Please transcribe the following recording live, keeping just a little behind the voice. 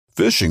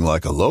Fishing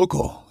like a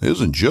local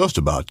isn't just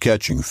about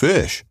catching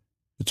fish.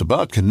 It's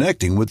about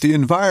connecting with the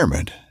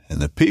environment and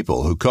the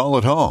people who call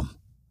it home.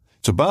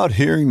 It's about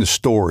hearing the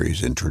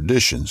stories and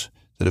traditions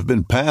that have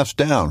been passed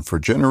down for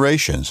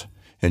generations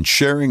and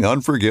sharing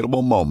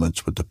unforgettable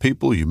moments with the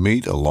people you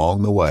meet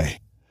along the way.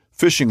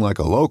 Fishing like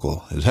a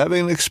local is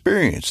having an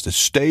experience that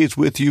stays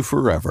with you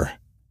forever.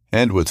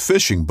 And with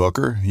Fishing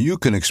Booker, you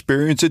can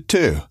experience it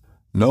too,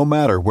 no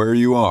matter where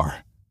you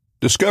are.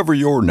 Discover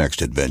your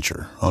next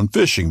adventure on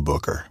Fishing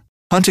Booker.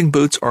 Hunting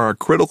boots are a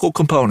critical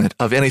component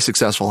of any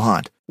successful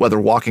hunt. Whether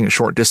walking a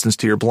short distance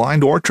to your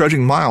blind or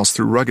trudging miles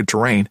through rugged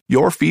terrain,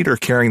 your feet are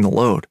carrying the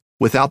load.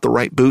 Without the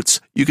right boots,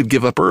 you could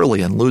give up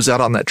early and lose out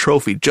on that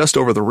trophy just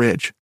over the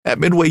ridge. At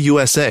Midway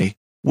USA,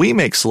 we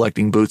make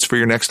selecting boots for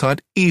your next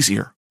hunt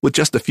easier. With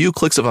just a few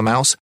clicks of a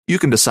mouse, you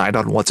can decide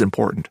on what's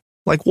important,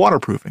 like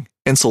waterproofing,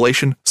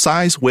 insulation,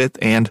 size, width,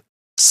 and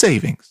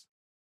savings.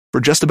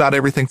 For just about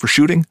everything for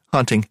shooting,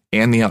 hunting,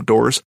 and the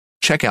outdoors,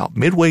 check out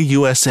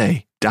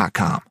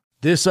MidwayUSA.com.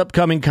 This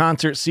upcoming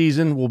concert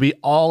season will be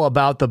all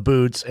about the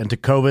boots, and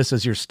Tecovas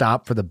is your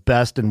stop for the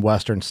best in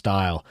Western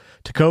style.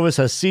 Tecovas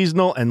has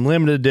seasonal and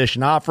limited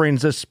edition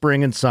offerings this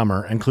spring and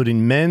summer,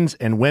 including men's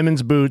and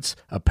women's boots,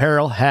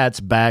 apparel, hats,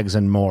 bags,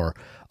 and more.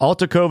 All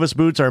Tecovas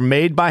boots are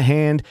made by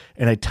hand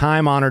in a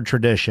time-honored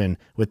tradition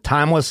with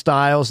timeless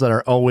styles that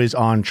are always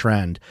on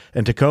trend.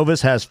 And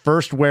Tecovas has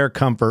first wear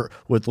comfort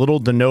with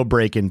little to no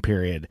break-in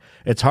period.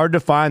 It's hard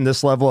to find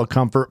this level of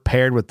comfort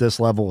paired with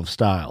this level of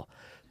style.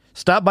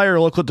 Stop by your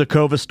local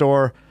Tecovas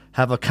store,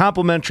 have a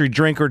complimentary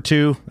drink or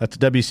two, that's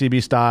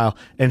WCB style,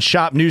 and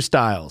shop new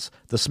styles.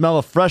 The smell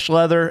of fresh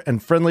leather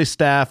and friendly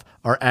staff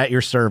are at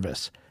your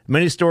service.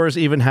 Many stores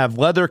even have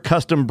leather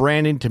custom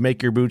branding to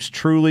make your boots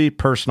truly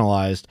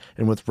personalized.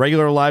 And with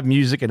regular live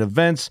music and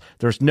events,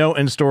 there's no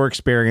in-store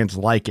experience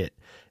like it.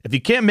 If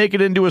you can't make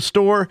it into a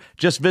store,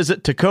 just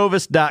visit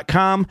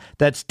tecovas.com.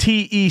 That's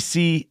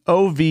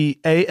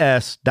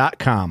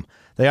TECOVAS.com.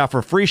 They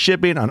offer free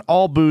shipping on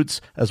all boots,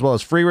 as well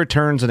as free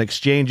returns and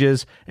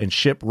exchanges, and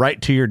ship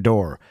right to your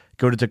door.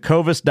 Go to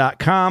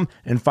tecovas.com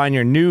and find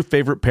your new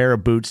favorite pair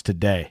of boots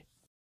today.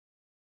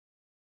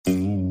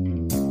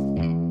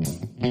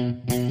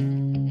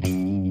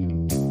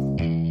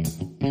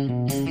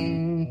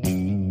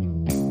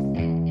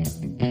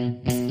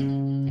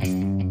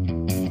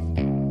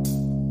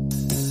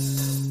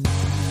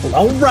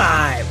 All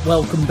right,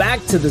 welcome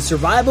back to the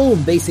Survival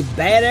and Basic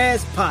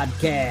Badass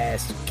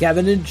Podcast.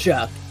 Kevin and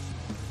Chuck.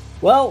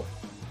 Well,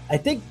 I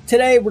think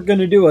today we're going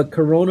to do a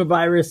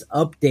coronavirus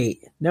update.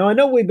 Now, I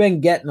know we've been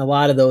getting a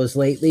lot of those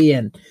lately,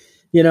 and,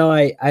 you know,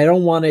 I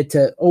don't want it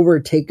to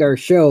overtake our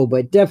show,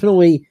 but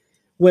definitely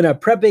when a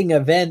prepping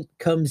event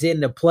comes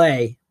into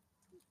play,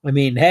 I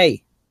mean,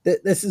 hey,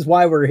 this is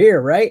why we're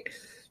here, right?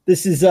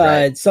 This is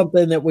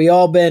something that we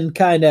all been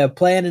kind of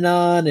planning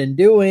on and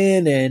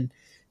doing, and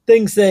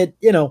things that,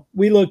 you know,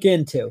 we look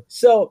into.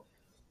 So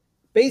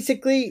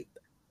basically,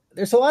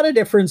 there's a lot of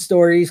different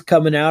stories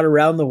coming out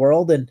around the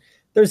world, and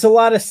there's a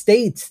lot of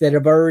states that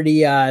have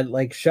already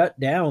shut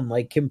down,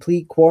 like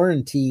complete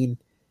quarantine.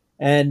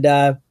 And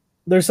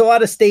there's a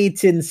lot of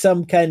states in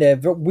some kind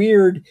of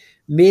weird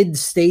mid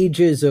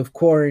stages of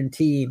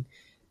quarantine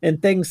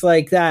and things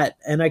like that.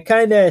 And I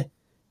kind of,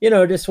 you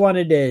know, just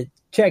wanted to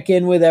check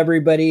in with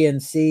everybody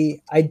and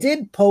see. I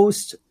did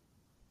post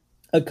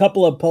a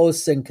couple of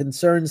posts and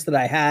concerns that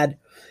I had.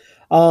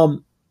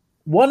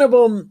 One of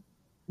them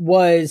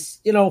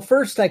was, you know,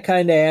 first I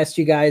kind of asked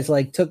you guys,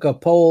 took a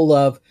poll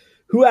of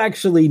who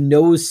actually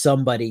knows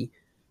somebody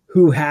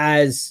who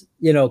has,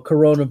 you know,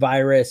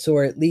 coronavirus,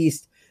 or at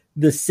least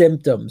the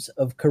symptoms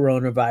of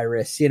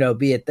coronavirus, you know,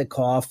 be it the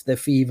cough, the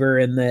fever,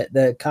 and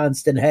the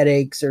constant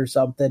headaches or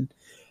something.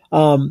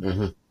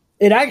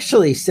 It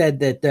actually said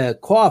that the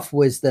cough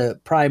was the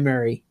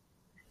primary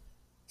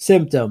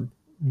symptom,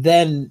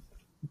 then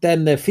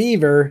the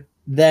fever,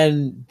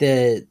 then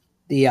the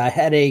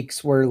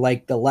headaches were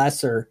like the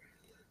lesser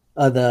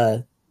of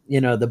the, you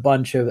know, the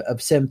bunch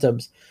of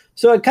symptoms.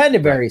 So it kind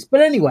of varies.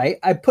 But anyway,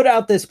 I put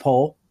out this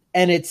poll,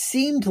 and it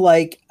seemed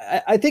like,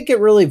 I think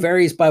it really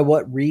varies by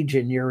what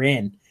region you're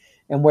in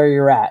and where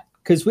you're at.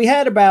 Because we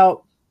had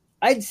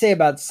I'd say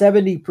about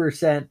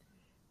 70%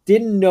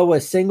 didn't know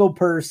a single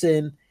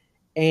person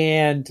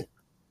and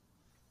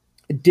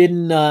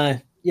didn't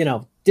know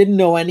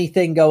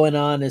anything going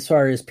on as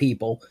far as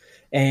people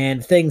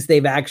and things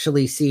they've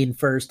actually seen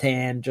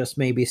firsthand, just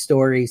maybe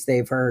stories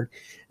they've heard.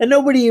 And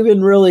nobody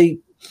even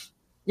really,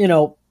 you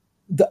know,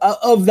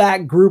 of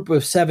that group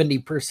of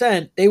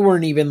 70%, they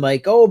weren't even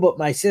like, oh, but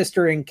my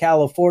sister in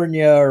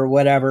California or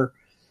whatever,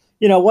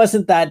 you know,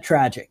 wasn't that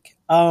tragic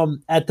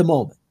at the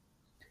moment.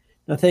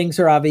 Now, things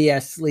are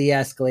obviously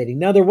escalating.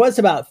 Now, there was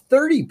about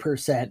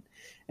 30%,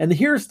 and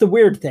here's the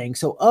weird thing.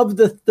 So of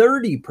the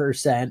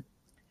 30%,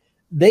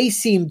 they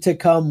seem to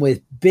come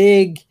with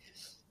big,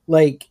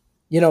 like,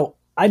 you know,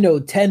 I know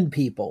 10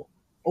 people,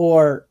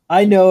 or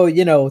I know,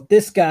 you know,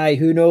 this guy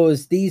who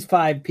knows these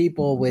 5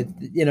 people with,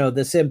 you know,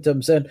 the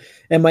symptoms, and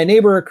my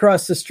neighbor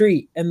across the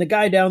street and the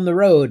guy down the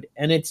road.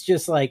 And it's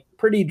just like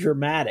pretty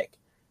dramatic.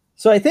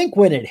 So I think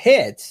when it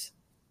hits,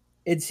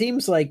 it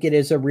seems like it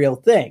is a real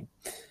thing.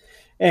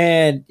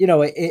 And,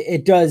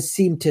 it does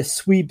seem to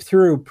sweep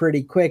through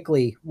pretty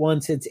quickly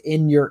once it's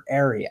in your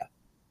area.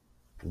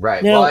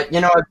 Right. Now,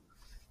 Well,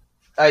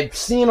 I've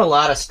seen a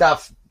lot of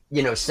stuff,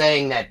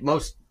 saying that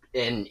most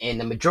in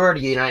the majority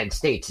of the United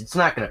States, it's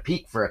not going to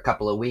peak for a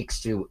couple of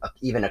weeks to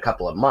even a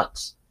couple of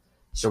months.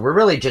 So we're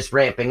really just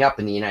ramping up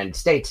in the United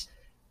States.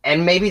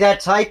 And maybe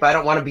that's hype. I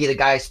don't want to be the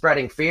guy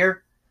spreading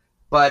fear.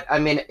 But, I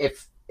mean,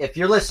 if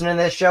you're listening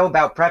to this show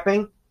about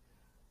prepping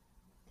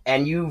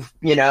and you've,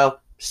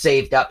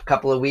 saved up a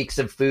couple of weeks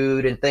of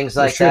food and things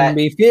like that. Shouldn't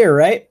be fear,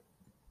 right?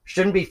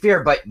 Shouldn't be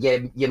fear, but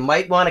you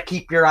might want to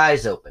keep your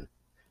eyes open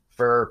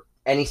for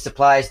any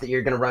supplies that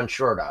you're going to run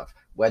short of,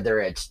 whether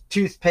it's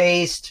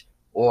toothpaste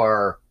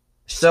or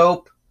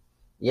soap.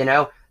 There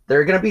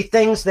are going to be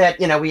things that,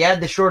 we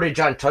had the shortage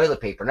on toilet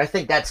paper, and I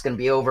think that's going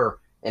to be over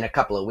in a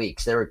couple of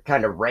weeks. They were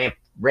kind of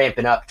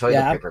ramping up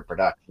toilet paper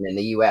production in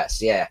the U.S.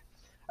 Yeah.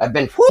 I've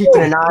been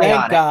keeping an eye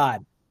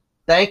on it.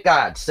 Thank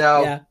God.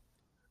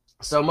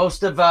 So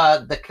most of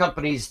the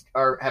companies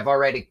have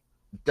already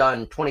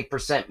done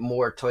 20%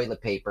 more toilet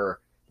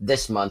paper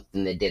this month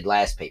than they did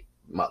last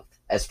month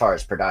as far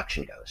as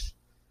production goes.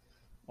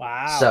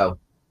 Wow. So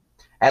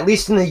at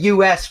least in the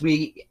U.S.,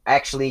 the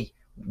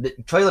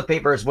toilet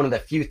paper is one of the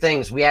few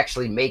things we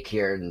actually make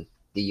here in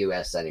the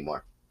U.S.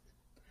 anymore.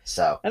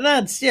 So, and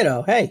that's,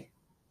 hey,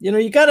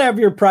 you got to have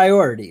your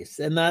priorities,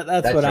 and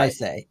that's what right. I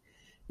say,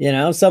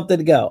 something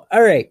to go.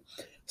 All right.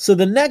 So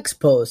the next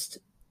post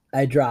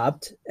I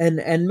dropped,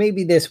 and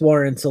maybe this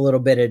warrants a little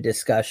bit of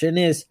discussion,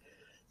 is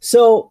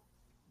so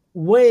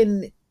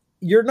when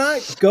you're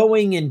not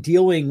going and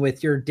dealing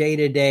with your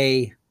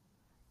day-to-day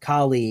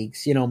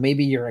colleagues,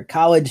 maybe you're a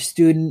college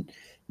student,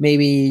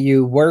 maybe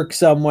you work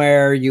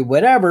somewhere, you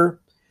whatever,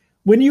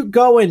 when you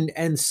go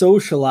and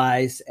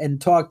socialize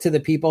and talk to the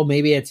people,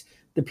 maybe it's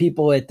the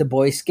people at the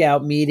Boy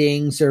Scout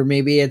meetings, or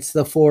maybe it's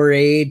the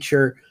 4-H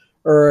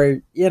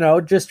or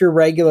just your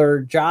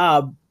regular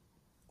job,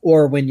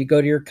 or when you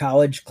go to your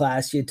college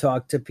class, you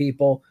talk to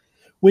people.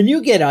 When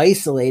you get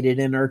isolated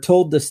and are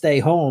told to stay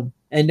home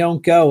and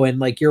don't go, and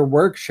like your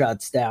work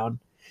shuts down,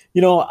 a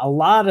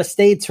lot of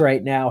states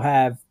right now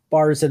have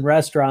bars and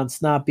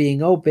restaurants not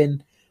being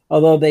open,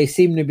 although they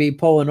seem to be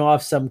pulling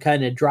off some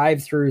kind of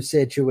drive-through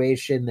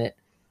situation that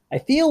I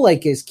feel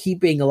like is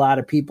keeping a lot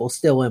of people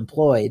still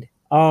employed.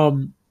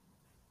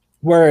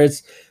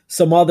 Whereas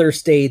some other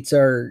states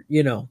are,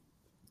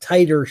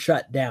 tighter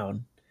shut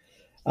down.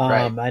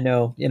 Right. I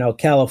know,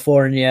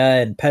 California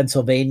and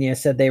Pennsylvania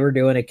said they were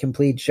doing a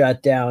complete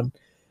shutdown.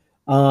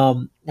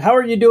 How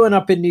are you doing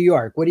up in New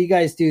York? What do you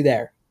guys do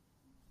there?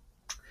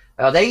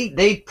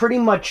 They pretty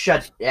much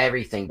shut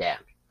everything down.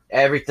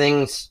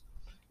 Everything's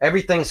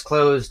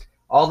closed.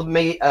 All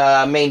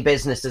the main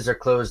businesses are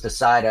closed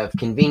aside of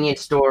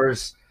convenience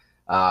stores,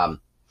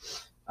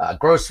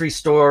 grocery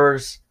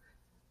stores.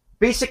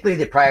 Basically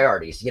the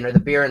priorities,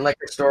 the beer and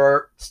liquor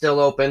store still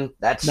open.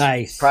 That's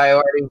nice.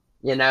 Priority,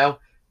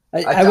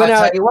 I went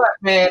out. Tell you what,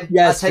 man.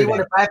 Yesterday. I'll tell you what,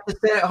 if I have to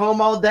sit at home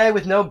all day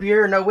with no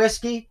beer, no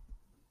whiskey,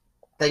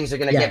 things are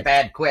going to get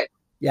bad quick.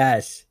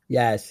 Yes.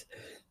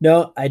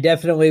 No, I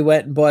definitely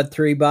went and bought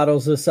 3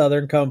 bottles of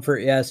Southern Comfort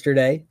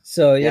yesterday.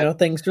 So,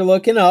 things are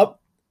looking up.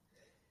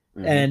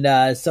 Mm-hmm.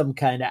 And some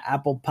kind of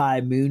apple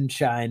pie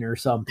moonshine or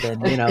something,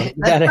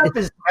 that stuff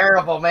is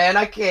terrible, man.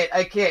 I can't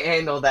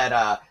handle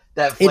that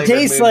that it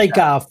tastes moonshine.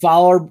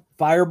 Like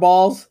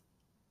fireballs.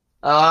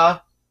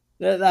 That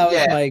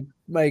was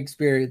my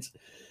experience.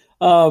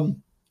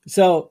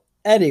 So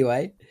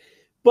anyway,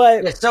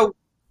 but so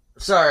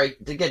sorry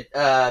to get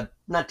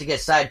not to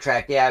get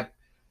sidetracked. Yeah,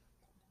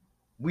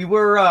 we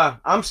were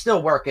I'm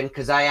still working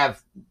because I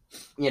have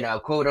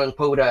quote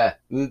unquote a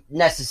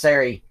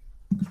necessary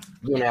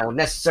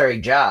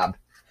job.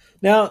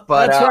 Now,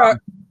 but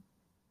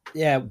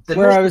that's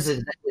where I was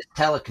is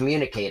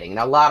telecommunicating, and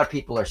a lot of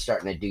people are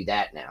starting to do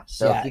that now.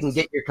 So if you can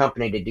get your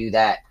company to do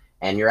that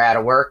and you're out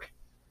of work,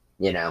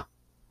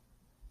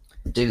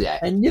 do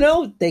that. And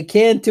they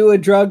can't do a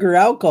drug or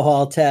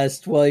alcohol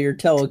test while you're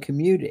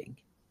telecommuting.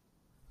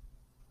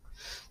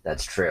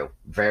 That's true.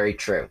 Very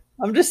true.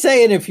 I'm just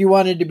saying, if you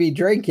wanted to be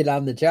drinking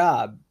on the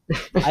job,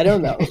 I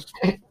don't know.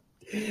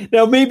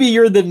 Now, maybe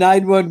you're the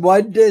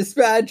 911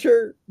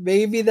 dispatcher.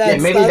 Maybe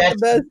that's not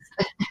the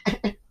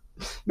best.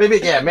 maybe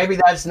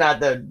that's not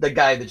the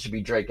guy that should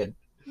be drinking.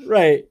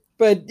 Right.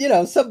 But,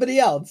 somebody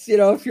else,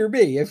 if you're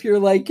me, if you're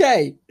like,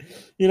 hey,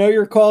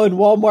 you're calling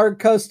Walmart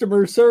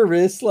customer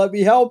service, let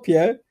me help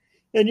you.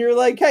 And you're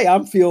like, hey,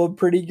 I'm feeling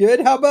pretty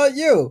good. How about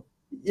you?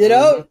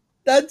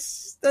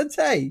 That's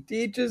hey, to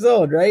each his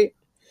own, right?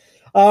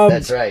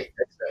 That's right.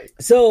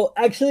 So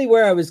actually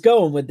where I was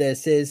going with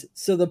this is,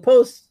 so the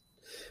post,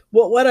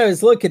 what I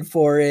was looking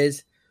for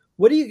is,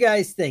 what do you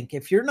guys think?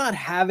 If you're not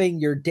having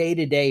your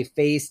day-to-day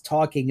face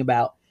talking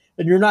about,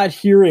 and you're not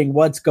hearing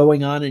what's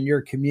going on in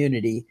your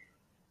community,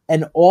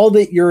 and all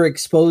that you're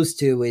exposed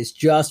to is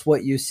just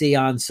what you see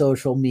on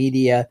social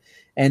media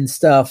and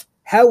stuff,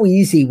 how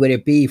easy would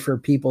it be for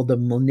people to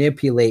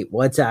manipulate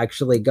what's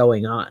actually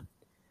going on?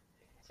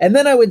 And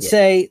then I would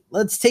say,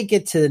 let's take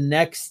it to the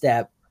next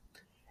step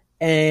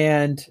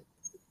and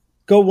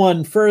go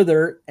one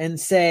further and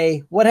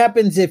say, what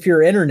happens if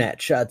your internet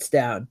shuts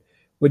down?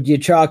 Would you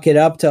chalk it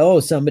up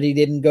to, somebody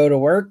didn't go to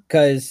work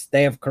because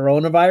they have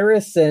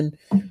coronavirus? And,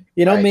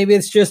 maybe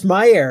it's just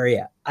my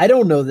area. I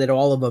don't know that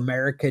all of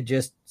America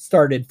just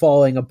started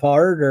falling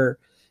apart or,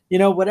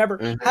 whatever.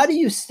 Mm-hmm. How do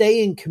you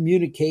stay in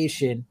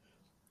communication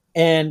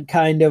and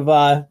kind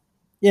of,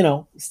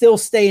 still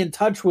stay in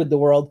touch with the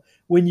world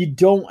when you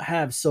don't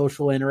have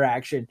social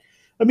interaction?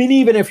 I mean,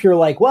 even if you're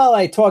like, well,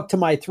 I talk to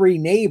my 3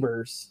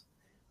 neighbors,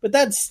 but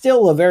that's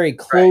still a very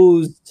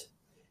closed,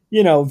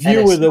 view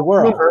of the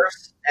world.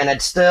 And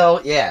it's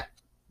still,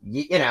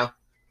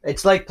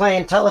 it's like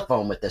playing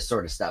telephone with this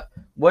sort of stuff.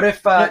 What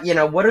if,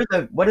 what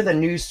are the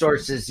news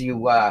sources you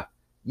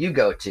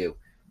go to?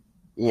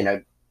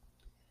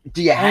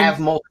 Do you have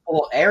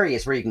multiple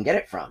areas where you can get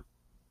it from?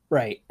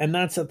 Right. And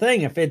that's the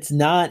thing. If it's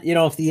not,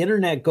 if the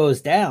internet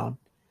goes down,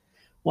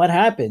 what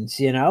happens?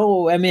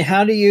 I mean,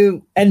 how do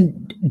you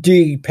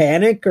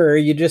panic, or are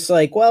you just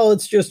like, well,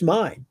 it's just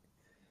mine?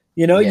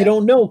 You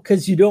don't know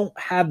because you don't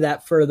have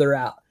that further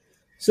out.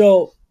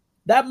 So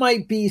that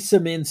might be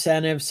some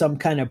incentive, some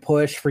kind of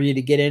push for you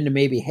to get into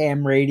maybe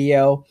ham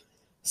radio,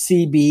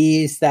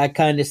 CBs, that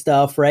kind of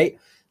stuff, right?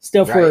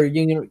 Stuff where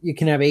you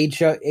can have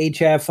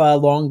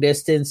HF long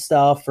distance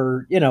stuff,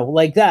 or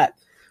like that.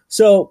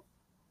 So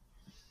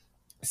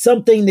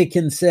something to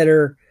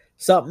consider,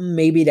 something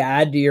maybe to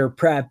add to your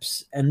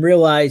preps, and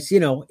realize,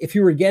 if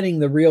you were getting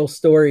the real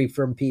story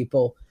from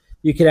people,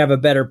 you could have a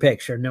better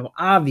picture. Now,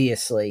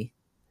 obviously,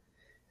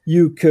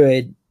 you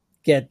could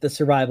get the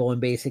Survival and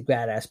Basic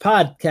Badass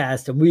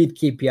podcast, and we'd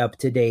keep you up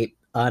to date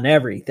on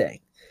everything.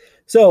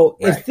 So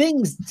if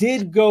things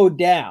did go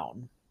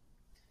down,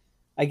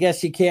 I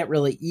guess you can't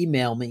really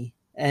email me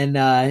and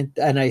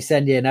I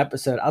send you an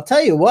episode. I'll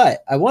tell you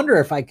what, I wonder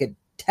if I could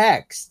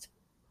text.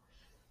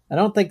 I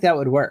don't think that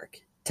would work.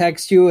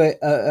 Text you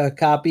a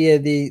copy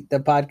of the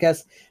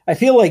podcast. I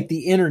feel like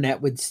the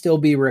internet would still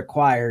be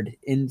required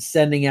in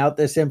sending out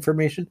this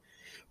information.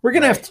 We're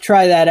going to have to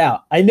try that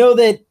out. I know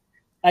that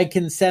I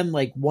can send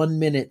like 1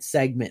 minute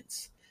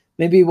segments.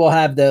 Maybe we'll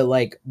have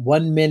the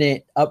 1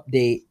 minute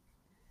update,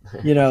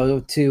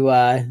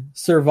 to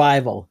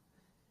survival.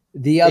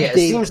 The update. It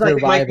seems like survival.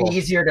 It might be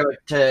easier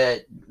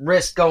to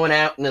risk going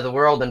out into the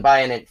world and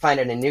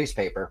finding a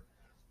newspaper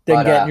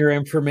than getting your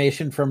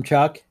information from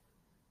Chuck.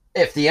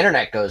 If the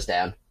internet goes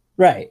down.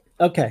 Right.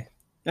 Okay.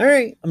 All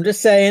right. I'm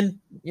just saying,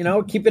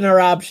 keeping our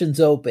options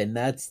open.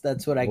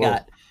 That's what I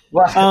got.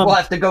 Well, we'll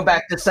have to go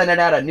back to sending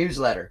out a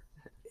newsletter.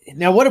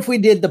 Now, what if we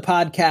did the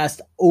podcast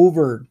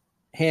over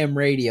ham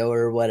radio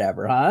or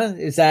whatever, huh?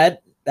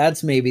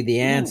 That's maybe the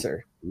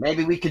answer.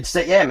 Maybe we could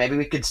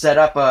set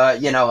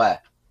up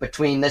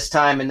between this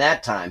time and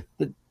that time.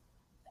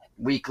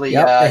 Weekly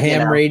the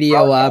ham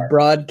radio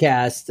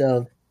broadcast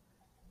of.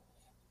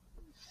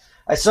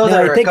 I saw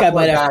that. I think I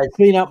might have to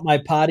clean up my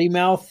potty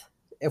mouth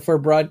if we're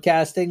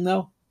broadcasting,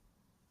 though.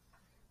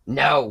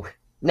 No.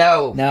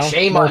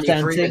 Shame on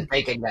you for even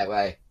thinking that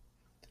way.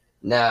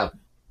 No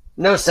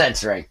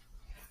censoring.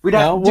 We'd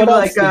have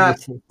to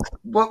do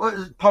what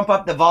was Pump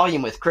Up the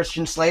Volume with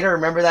Christian Slater.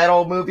 Remember that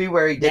old movie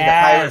where he did the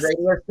pirate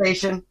radio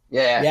station?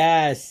 Yeah.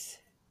 Yes.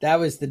 That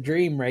was the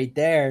dream right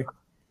there.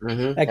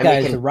 Mm-hmm. That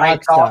guy's a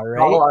rock star,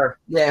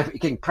 right? We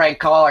can prank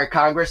call our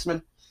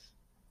congressman.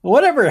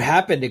 Whatever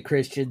happened to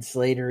Christian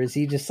Slater? Is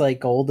he just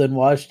old and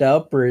washed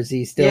up, or is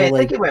he still I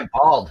think he went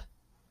bald.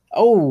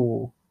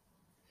 Oh.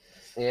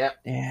 Yeah.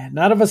 Yeah.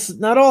 Not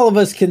all of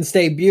us can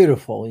stay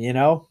beautiful,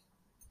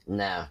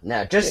 No,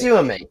 just you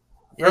and me.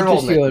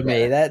 Just you and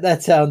me.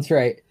 That sounds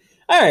right.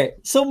 All right.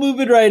 So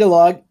moving right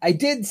along, I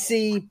did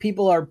see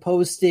people are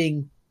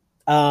posting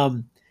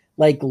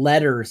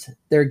letters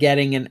they're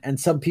getting, and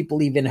some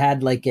people even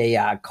had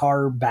a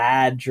car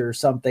badge or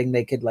something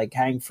they could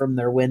hang from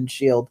their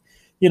windshield,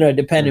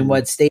 depending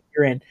what state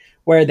you're in,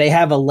 where they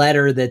have a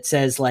letter that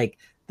says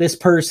this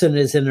person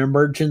is an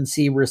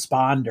emergency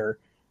responder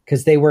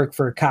because they work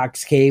for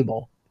Cox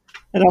Cable.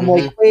 And I'm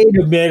like, wait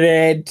a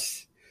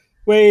minute.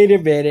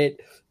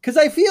 Because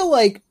I feel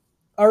like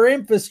our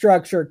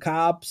infrastructure,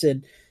 cops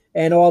and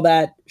all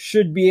that,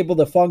 should be able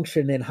to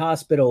function in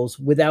hospitals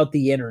without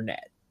the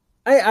internet.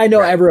 I know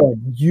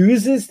everyone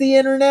uses the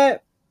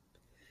internet,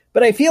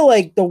 but I feel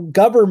like the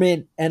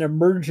government and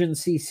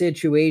emergency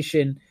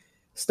situation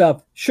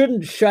stuff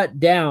shouldn't shut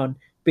down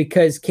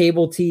because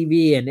cable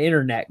TV and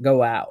internet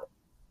go out.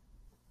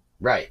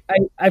 Right.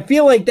 I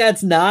feel like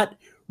that's not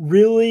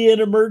really an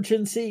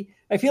emergency.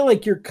 I feel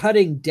like you're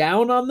cutting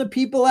down on the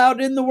people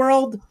out in the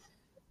world,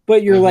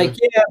 but you're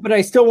but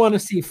I still want to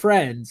see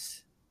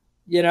friends.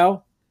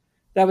 That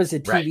was a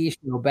TV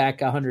show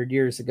back 100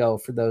 years ago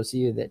for those of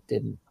you that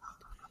didn't.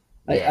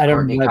 I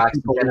don't know. What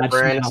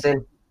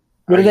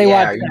do they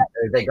watch?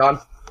 Are they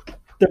gone?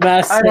 The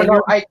Masked I don't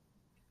Singer? know.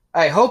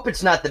 I hope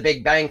it's not The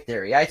Big Bang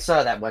Theory. I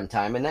saw that one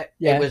time, and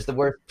it was the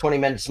worst 20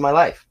 minutes of my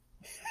life.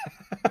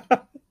 I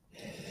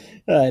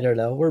don't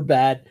know. We're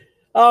bad.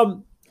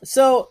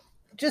 So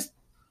just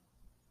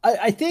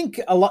I think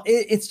a lot.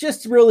 It's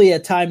just really a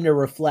time to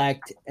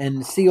reflect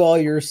and see all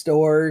your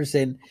stores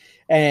and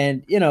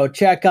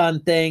check on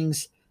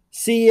things.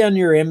 See on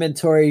your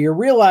inventory. You're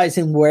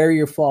realizing where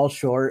you fall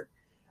short.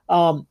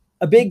 A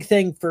big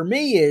thing for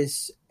me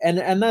is,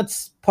 and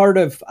that's part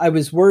of. I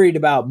was worried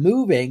about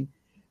moving,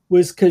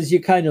 was because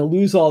you kind of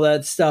lose all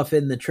that stuff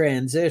in the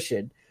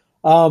transition.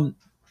 All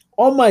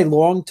my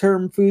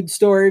long-term food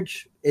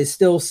storage is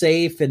still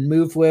safe and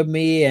moved with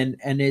me and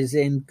is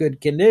in good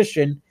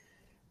condition.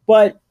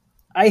 But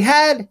I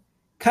had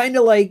kind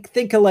of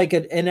think of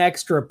an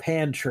extra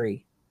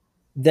pantry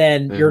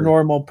than your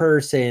normal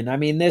person. I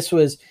mean, this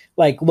was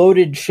like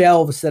loaded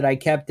shelves that I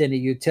kept in a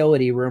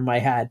utility room I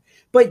had.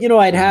 But,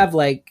 I'd have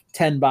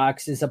 10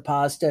 boxes of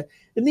pasta.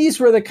 And these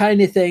were the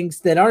kind of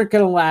things that aren't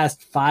going to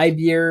last 5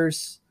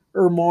 years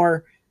or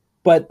more,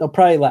 but they'll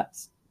probably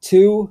last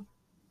 2,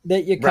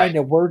 that you kind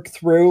of work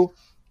through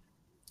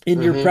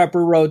in your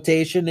prepper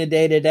rotation and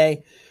day to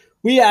day.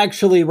 We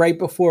actually, right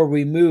before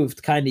we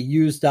moved, kind of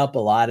used up a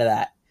lot of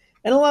that.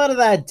 And a lot of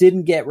that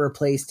didn't get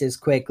replaced as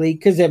quickly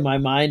because in my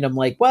mind, I'm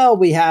like, well,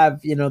 we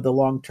have, the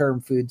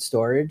long-term food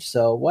storage,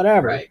 so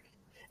whatever. Right.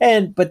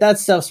 But that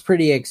stuff's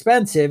pretty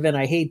expensive, and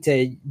I hate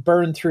to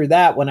burn through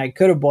that when I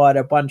could have bought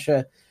a bunch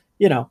of,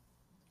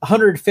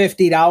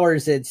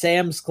 $150 at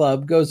Sam's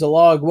Club goes a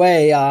long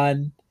way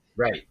on,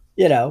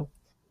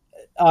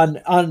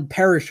 on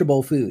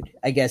perishable food,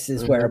 I guess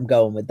is where I'm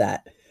going with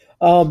that.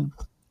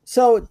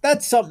 So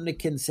that's something to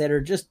consider,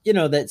 just,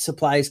 that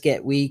supplies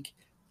get weak.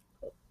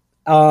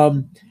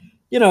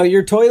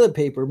 Your toilet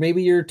paper,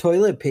 maybe your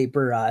toilet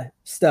paper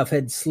stuff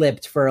had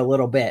slipped for a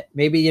little bit.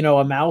 Maybe,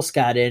 a mouse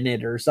got in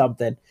it or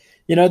something.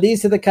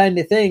 These are the kind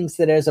of things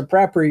that as a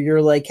prepper,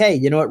 you're like, hey,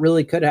 it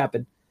really could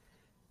happen.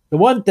 The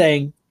one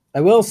thing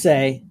I will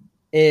say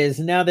is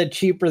now that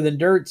Cheaper Than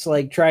Dirt's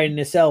trying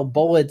to sell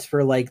bullets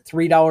for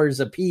 $3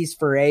 a piece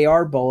for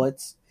AR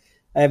bullets.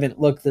 I haven't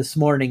looked this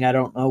morning. I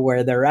don't know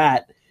where they're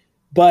at,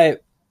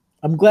 but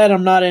I'm glad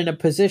I'm not in a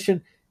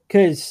position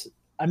because,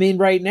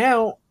 right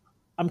now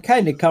I'm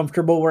kind of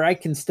comfortable where I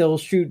can still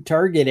shoot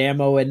target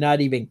ammo and not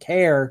even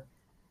care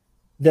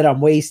that I'm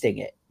wasting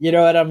it. You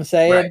know what I'm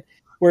saying? Right.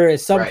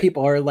 Whereas some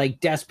people are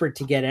desperate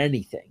to get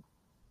anything.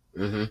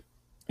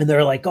 And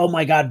they're like, oh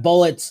my God,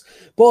 bullets,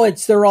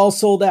 they're all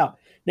sold out.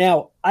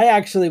 Now, I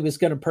actually was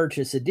going to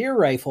purchase a deer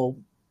rifle,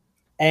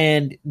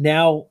 and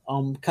now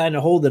I'm kind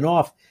of holding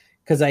off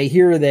because I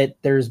hear that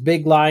there's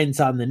big lines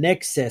on the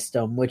NICS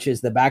system, which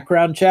is the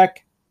background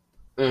check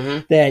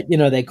that,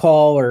 they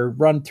call or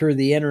run through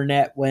the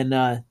internet when,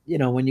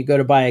 when you go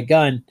to buy a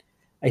gun.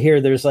 I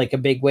hear there's a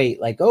big wait,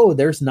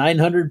 there's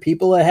 900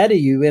 people ahead of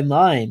you in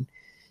line.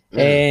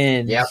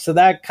 And so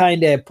that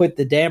kind of put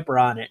the damper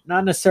on it.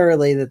 Not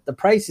necessarily that the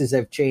prices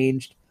have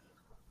changed.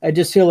 I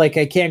just feel like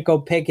I can't go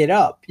pick it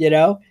up,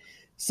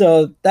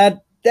 So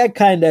that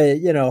kind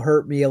of,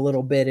 hurt me a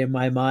little bit in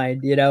my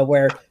mind,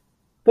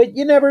 but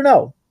you never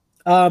know.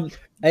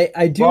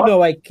 I do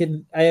know I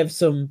have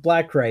some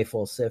black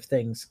rifles if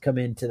things come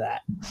into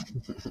that.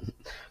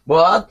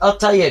 Well, I'll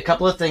tell you a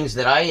couple of things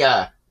that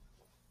I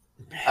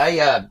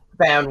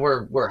found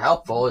were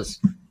helpful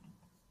is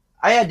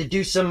I had to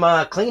do some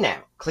clean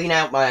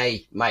out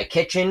my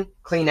kitchen,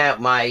 clean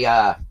out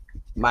my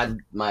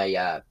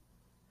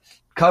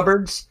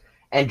cupboards,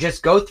 and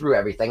just go through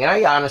everything. And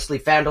I honestly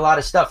found a lot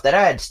of stuff that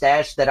I had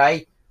stashed that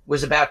I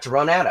was about to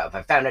run out of.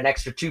 I found an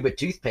extra tube of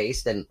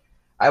toothpaste, and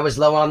I was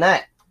low on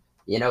that.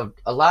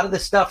 A lot of the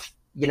stuff,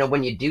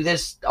 when you do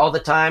this all the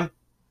time,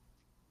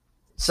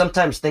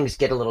 sometimes things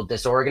get a little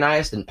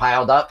disorganized and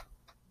piled up.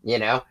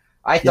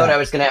 I thought I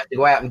was going to have to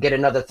go out and get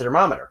another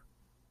thermometer,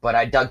 but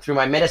I dug through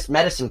my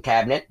medicine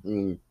cabinet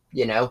and,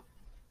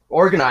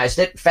 organized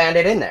it, found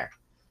it in there.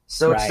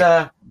 So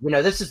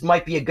it's,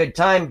 might be a good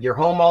time. You're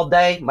home all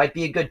day. Might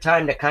be a good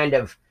time to kind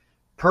of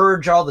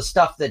purge all the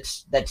stuff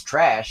that's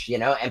trash,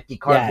 empty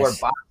cardboard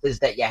boxes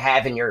that you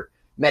have in your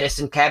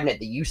medicine cabinet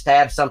that used to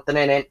have something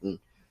in it. And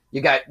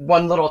you got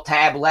one little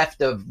tab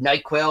left of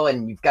NyQuil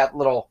and you've got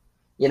little,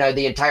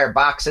 the entire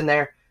box in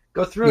there.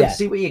 Go through and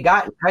see what you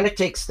got and kind of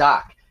take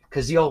stock,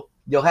 because you'll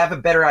have a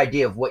better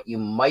idea of what you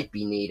might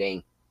be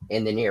needing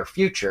in the near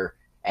future.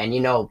 And,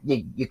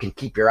 you can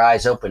keep your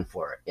eyes open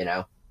for it,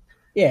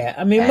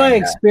 Yeah, my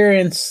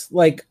experience,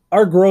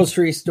 our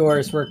grocery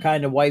stores were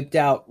kind of wiped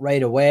out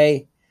right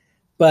away,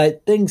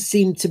 but things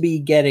seem to be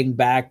getting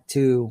back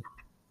to,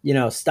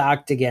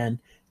 stocked again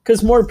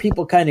because more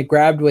people kind of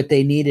grabbed what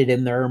they needed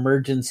in their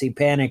emergency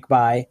panic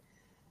buy.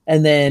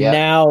 And then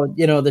now,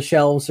 the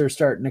shelves are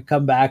starting to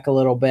come back a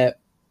little bit.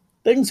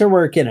 Things are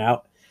working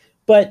out.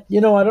 But, I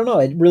don't know.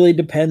 It really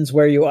depends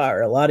where you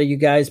are. A lot of you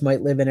guys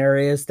might live in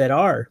areas that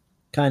are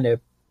kind of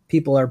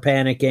people are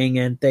panicking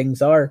and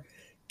things are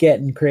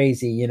getting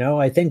crazy.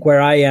 I think where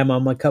I am,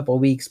 I'm a couple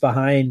weeks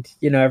behind,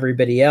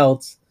 everybody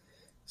else.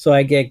 So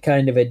I get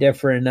kind of a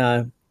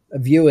different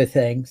view of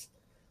things.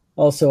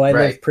 Also, I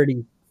live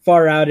pretty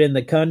far out in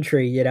the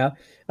country,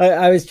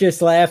 I was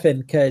just laughing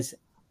because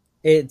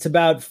it's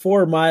about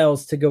 4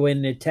 miles to go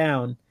into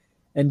town,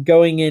 and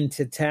going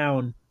into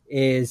town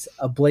is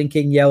a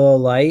blinking yellow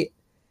light.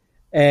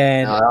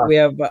 And we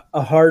have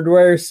a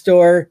hardware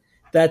store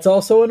that's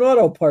also an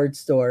auto parts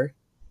store.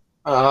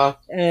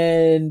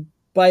 And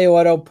by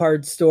auto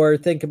parts store,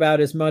 think about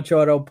as much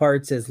auto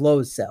parts as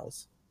Lowe's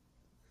sells.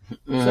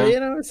 So,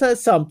 it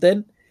says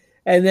something.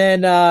 And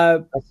then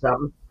That's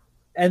something.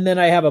 And then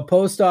I have a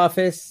post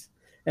office,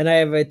 and I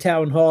have a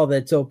town hall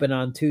that's open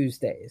on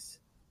Tuesdays.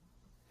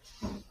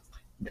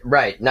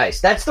 Right, nice.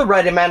 That's the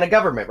right amount of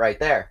government right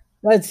there.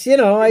 That's,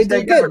 I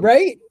did good,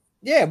 right?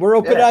 Yeah, we're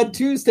open on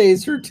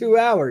Tuesdays for 2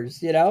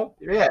 hours,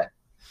 Yeah.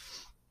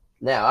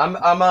 Now,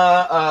 I'm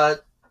a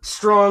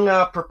strong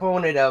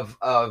proponent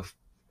of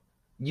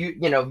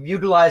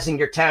utilizing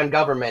your town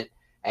government,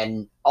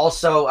 and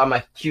also I'm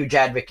a huge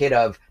advocate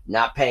of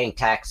not paying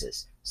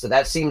taxes. So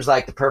that seems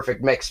like the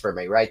perfect mix for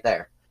me right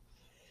there.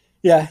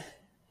 Yeah.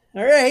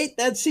 All right,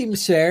 that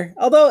seems fair.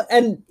 Although,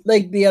 and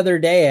like the other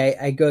day,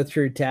 I go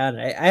through town.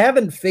 I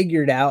haven't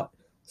figured out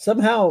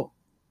somehow.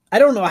 I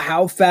don't know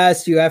how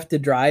fast you have to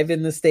drive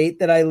in the state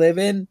that I live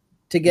in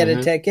to get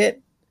a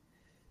ticket,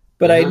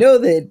 but I know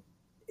that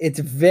it's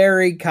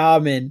very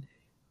common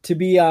to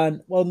be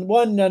on. Well,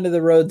 one, none of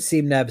the roads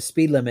seem to have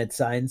speed limit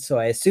signs, so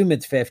I assume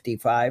it's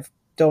 55.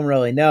 Don't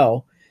really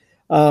know,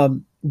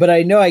 but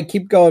I know I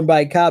keep going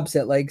by cops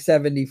at like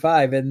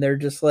 75, and they're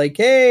just like,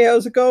 "Hey,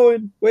 how's it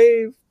going?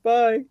 Wave,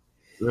 bye."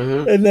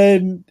 And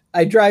then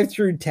I drive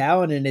through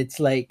town, and it's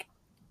like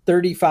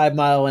 35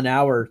 mile an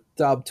hour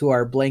up to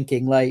our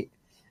blinking light.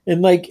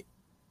 And like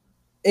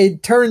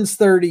it turns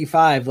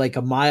 35 like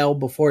a mile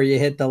before you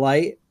hit the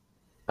light.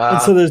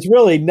 And so there's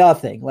really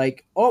nothing.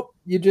 Like, oh,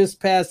 you just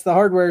passed the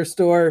hardware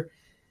store.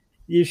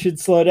 You should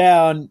slow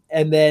down.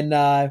 And then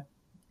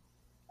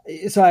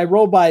so I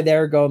roll by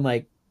there going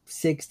like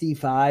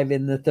 65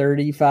 in the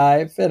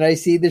 35. And I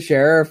see the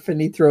sheriff,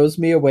 and he throws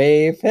me a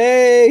wave.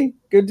 Hey,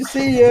 good to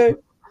see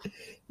you.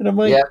 And I'm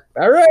like,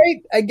 all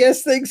right, I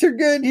guess things are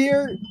good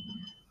here.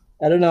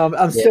 I don't know.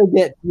 I'm still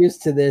getting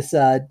used to this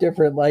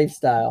different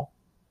lifestyle.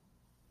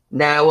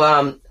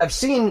 Now, I've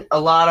seen a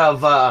lot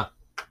of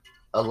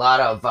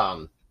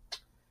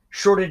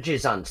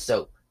shortages on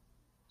soap.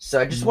 So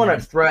I just wanted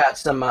to throw out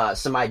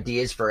some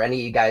ideas for any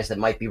of you guys that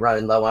might be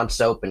running low on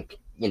soap and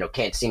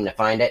can't seem to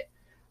find it.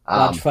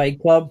 Watch Fight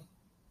Club.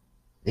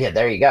 Yeah,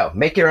 there you go.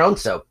 Make your own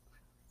soap.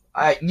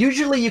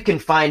 Usually you can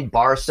find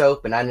bar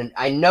soap, and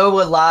I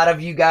know a lot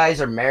of you guys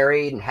are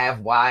married and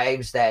have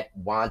wives that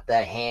want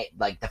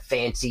the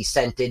fancy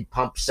scented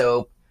pump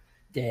soap.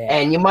 Yeah.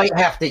 And you might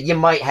have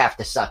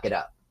to suck it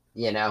up.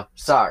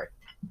 Sorry.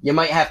 You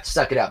might have to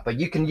suck it up, but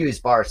you can use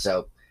bar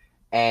soap,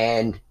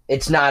 and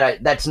that's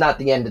not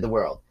the end of the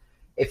world.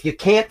 If you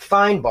can't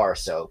find bar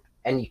soap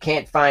and you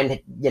can't find,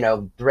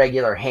 the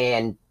regular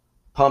hand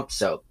pump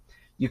soap,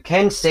 you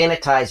can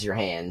sanitize your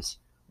hands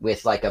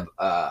with like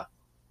a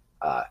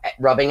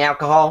rubbing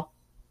alcohol,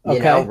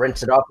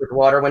 rinse it off with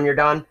water when you're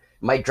done.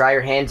 Might dry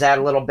your hands out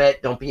a little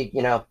bit. Don't be,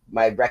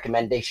 my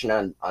recommendation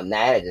on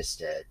that is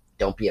to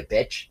don't be a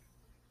bitch.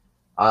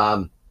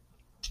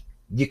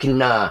 You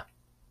can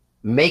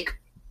make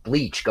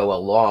bleach go a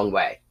long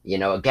way.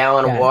 A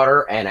gallon of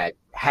water and a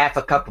half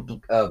a cup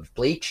of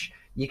bleach,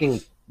 you can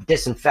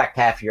disinfect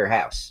half of your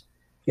house.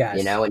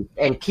 Yes.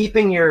 And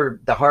keeping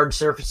the hard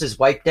surfaces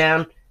wiped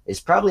down is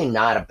probably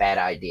not a bad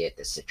idea at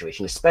this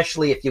situation,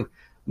 especially if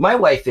my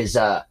wife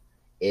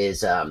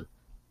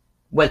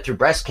went through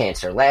breast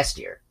cancer last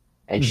year,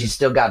 and she's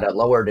still got a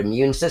lowered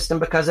immune system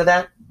because of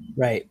that.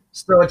 Right.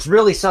 So it's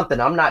really something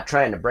I'm not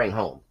trying to bring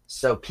home.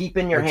 So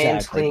keeping your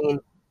hands clean,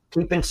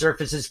 keeping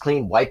surfaces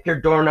clean, wipe your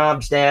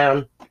doorknobs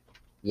down,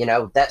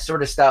 that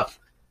sort of stuff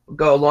will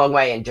go a long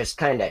way, and just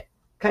kind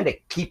of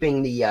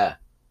keeping the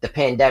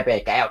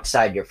pandemic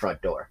outside your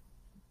front door.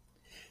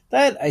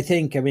 That, I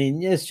think,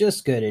 it's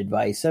just good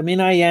advice. I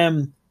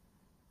am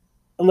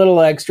a little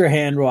extra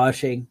hand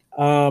washing.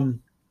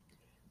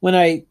 When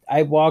I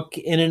walk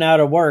in and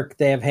out of work,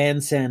 they have hand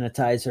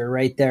sanitizer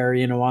right there,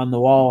 on the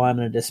wall on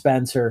a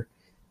dispenser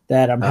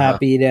that I'm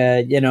happy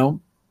to,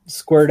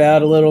 squirt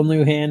out a little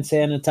new hand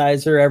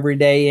sanitizer every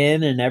day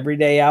in and every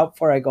day out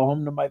before I go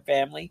home to my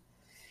family.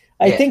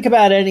 I think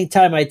about any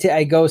time I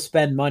go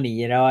spend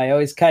money, I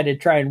always kind of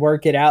try and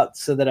work it out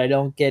so that I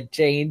don't get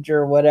change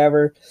or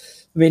whatever.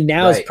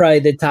 Now is probably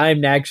the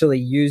time to actually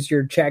use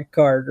your check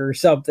card or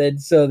something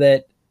so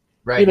that,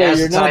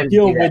 you're not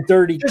dealing with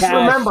dirty cash. Just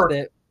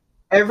remember,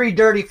 every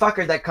dirty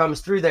fucker that comes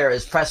through there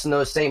is pressing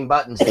those same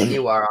buttons that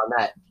you are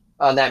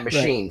on that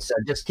machine. Right. So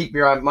just keep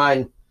your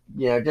mind,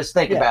 just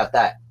think about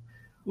that.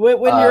 When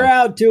you're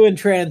out doing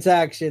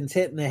transactions,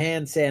 hitting the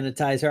hand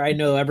sanitizer, I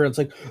know everyone's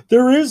like,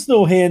 there is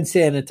no hand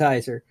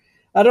sanitizer.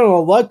 I don't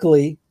know.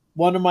 Luckily,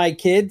 one of my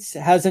kids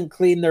hasn't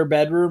cleaned their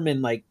bedroom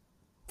in like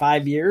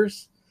 5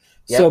 years.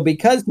 Yep. So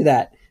because of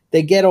that,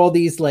 they get all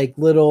these like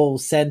little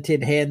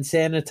scented hand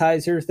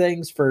sanitizer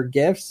things for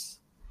gifts.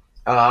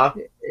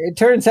 It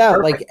turns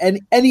out like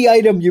any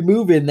item you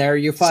move in there,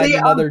 you find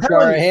another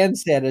jar of hand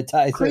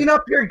sanitizer. Clean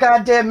up your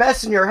goddamn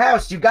mess in your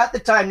house. You got the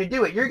time to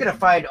do it. You're going to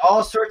find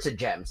all sorts of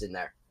gems in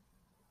there.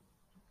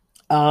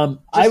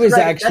 I was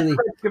actually that's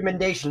a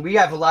recommendation. We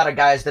have a lot of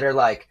guys that are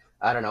like,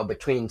 I don't know,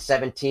 between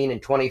 17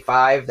 and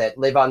 25 that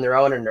live on their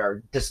own and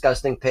are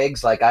disgusting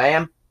pigs like I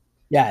am.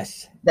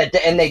 Yes.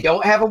 And they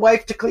don't have a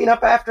wife to clean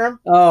up after them.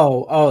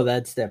 Oh,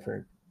 that's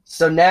different.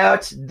 So now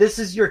this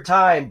is your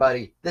time,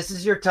 buddy. This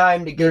is your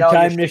time to get your all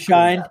time your to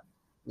shine.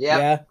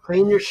 Yeah,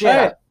 clean your shit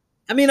up.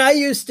 I mean, I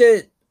used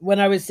to, when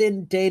I was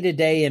in day to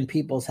day in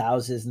people's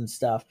houses and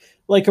stuff,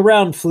 like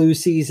around flu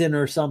season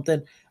or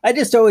something, I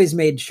just always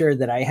made sure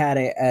that I had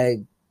a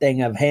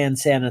thing of hand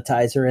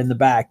sanitizer in the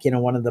back,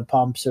 one of the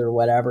pumps or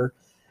whatever.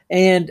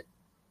 And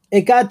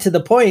it got to the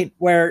point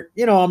where,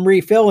 I'm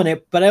refilling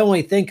it, but I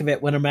only think of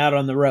it when I'm out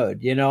on the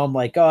road. I'm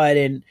like, oh, I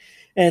didn't.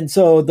 And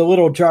so the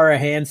little jar of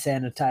hand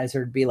sanitizer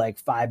would be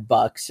like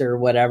 $5 or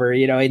whatever,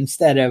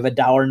 instead of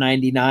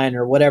 $1.99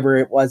 or whatever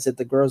it was at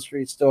the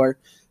grocery store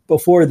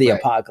before the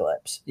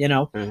apocalypse,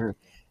 Mm-hmm.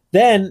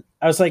 Then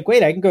I was like,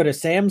 wait, I can go to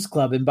Sam's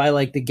Club and buy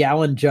like the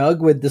gallon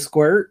jug with the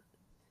squirt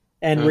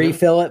and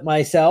refill it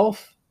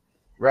myself.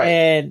 Right.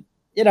 And,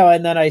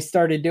 and then I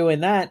started doing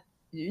that.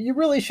 You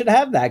really should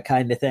have that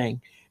kind of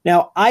thing.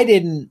 Now, I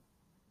didn't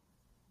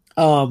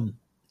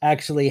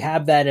actually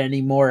have that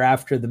anymore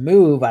after the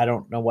move. I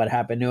don't know what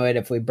happened to it,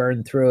 if we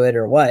burned through it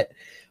or what.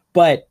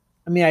 But,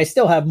 I mean, I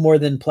still have more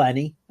than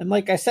plenty. And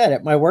like I said,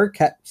 at my work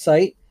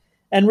site,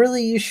 and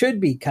really you should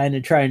be kind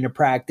of trying to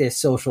practice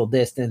social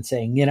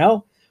distancing,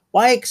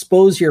 Why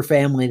expose your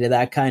family to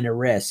that kind of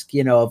risk,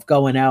 of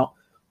going out?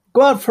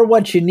 Go out for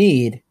what you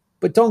need,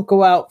 but don't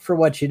go out for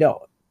what you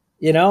don't.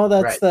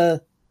 That's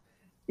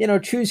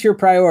choose your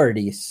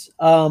priorities.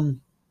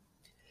 One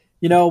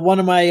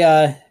of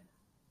my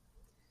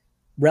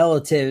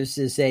relatives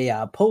is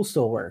a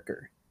postal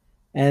worker,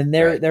 and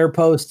they're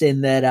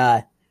posting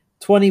that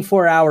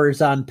 24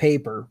 hours on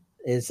paper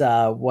is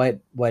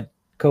what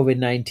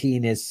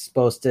COVID-19 is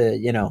supposed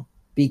to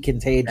be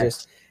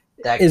contagious.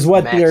 That is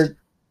what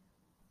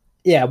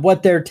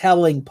what they're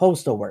telling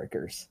postal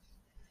workers.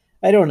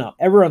 I don't know.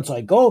 Everyone's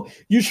like, oh,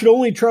 you should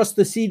only trust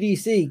the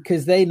CDC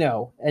because they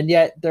know. And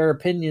yet their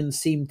opinions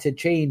seem to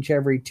change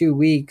every 2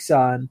 weeks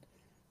on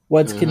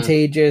what's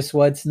contagious,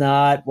 what's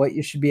not, what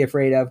you should be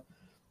afraid of.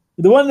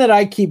 The one that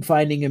I keep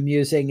finding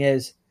amusing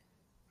is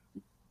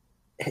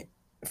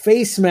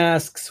face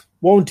masks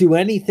won't do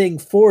anything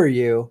for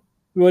you.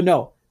 Well,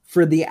 no,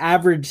 for the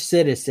average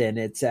citizen,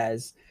 it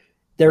says.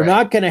 They're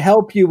not going to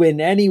help you in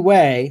any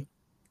way.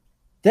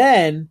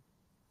 Then,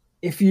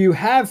 if you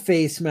have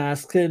face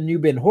masks and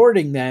you've been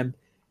hoarding them,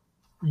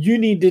 you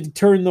need to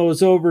turn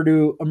those over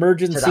to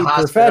emergency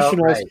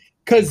professionals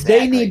because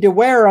they need to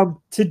wear them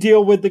to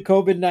deal with the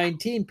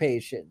COVID-19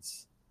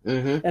 patients.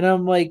 Mm-hmm. And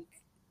I'm like,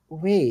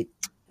 wait,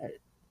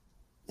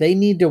 they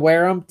need to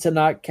wear them to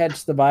not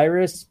catch the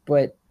virus,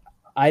 but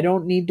I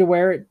don't need to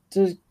wear it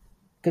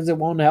because it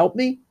won't help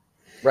me?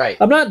 Right.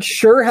 I'm not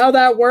sure how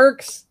that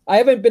works. I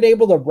haven't been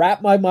able to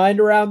wrap my mind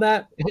around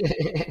that.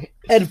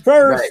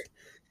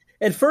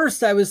 At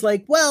first, I was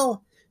like,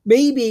 well,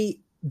 maybe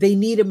they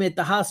need them at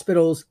the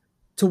hospitals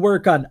to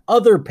work on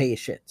other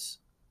patients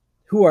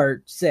who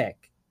are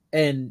sick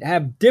and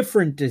have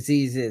different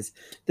diseases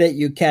that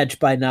you catch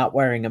by not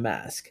wearing a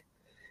mask.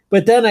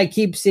 But then I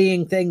keep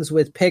seeing things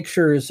with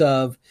pictures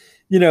of,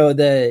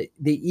 the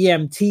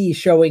EMT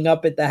showing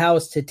up at the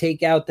house to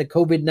take out the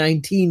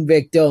COVID-19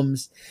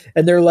 victims.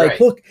 And they're like,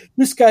 look,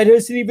 this guy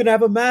doesn't even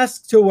have a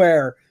mask to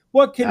wear.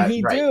 What can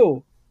he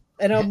do?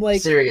 And I'm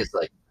like,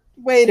 seriously.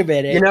 Wait a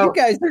minute. You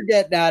guys are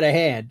getting out of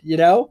hand,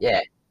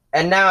 Yeah.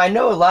 And now I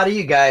know a lot of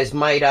you guys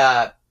might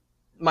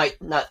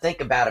not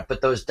think about it,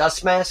 but those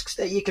dust masks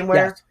that you can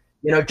wear,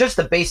 just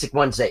the basic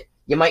ones that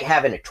you might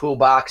have in a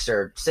toolbox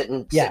or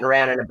sitting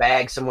around in a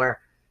bag somewhere.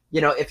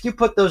 If you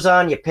put those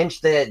on, you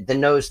pinch the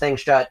nose thing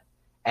shut,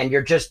 and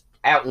you're just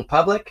out in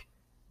public,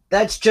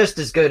 that's just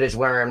as good as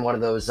wearing one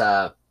of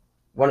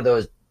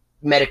those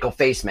medical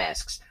face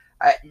masks.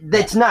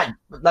 That's not.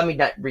 Let me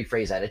not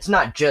rephrase that. It's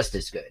not just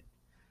as good.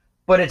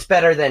 But it's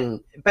better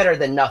than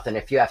nothing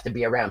if you have to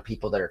be around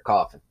people that are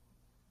coughing.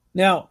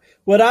 Now,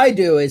 what I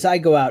do is I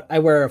go out, I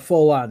wear a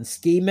full-on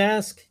ski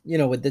mask,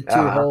 with the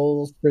two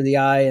holes for the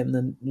eye and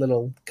the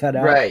little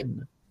cutout. Right.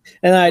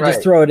 And I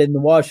just throw it in the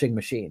washing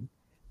machine.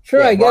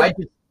 Sure, I get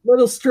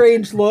little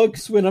strange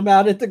looks when I'm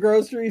out at the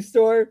grocery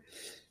store.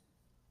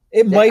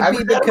 It might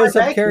be because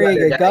I'm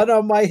carrying a gun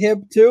on my hip,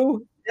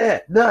 too.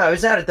 Yeah. No, I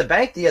was out at the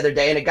bank the other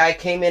day, and a guy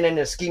came in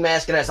a ski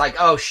mask, and I was like,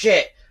 oh,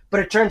 shit. But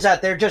it turns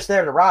out they're just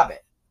there to rob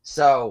it.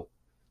 So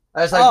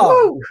I was like,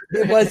 whoa.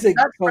 It wasn't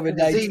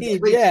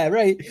COVID-19. Yeah,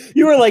 right.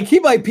 You were like, he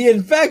might be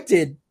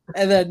infected.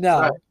 And then,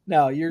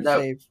 no, you're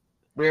safe.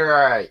 We're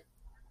all right.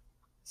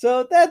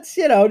 So that's,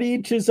 to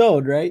each his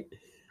own, right?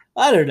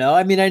 I don't know.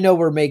 I mean, I know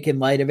we're making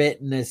light of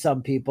it. And as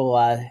some people,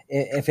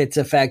 if it's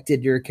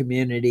affected your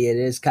community, it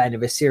is kind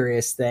of a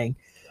serious thing.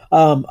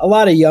 A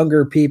lot of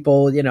younger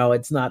people,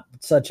 it's not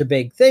such a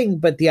big thing.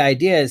 But the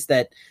idea is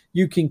that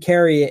you can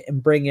carry it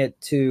and bring it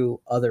to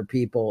other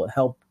people,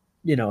 help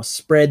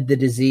spread the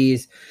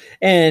disease.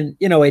 And,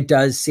 it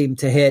does seem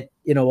to hit,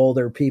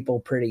 older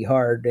people pretty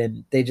hard,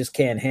 and they just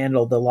can't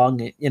handle the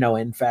lung,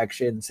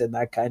 infections and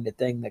that kind of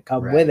thing that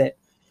come with it.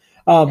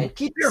 And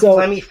keep your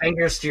phlegmy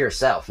fingers to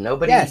yourself.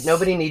 Nobody needs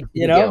to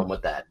be dealing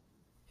with that.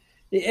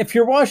 If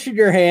you're washing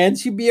your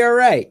hands, you'd be all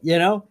right,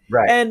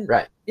 Right. And,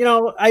 right.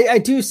 I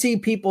do see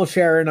people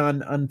sharing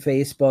on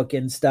Facebook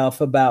and stuff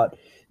about,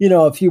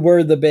 if you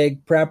were the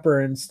big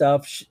prepper and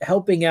stuff,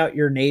 helping out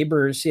your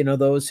neighbors,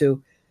 those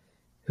who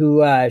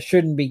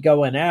shouldn't be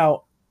going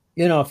out,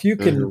 if you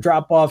can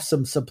drop off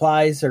some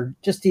supplies or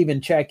just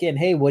even check in,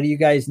 hey, what do you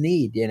guys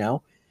need?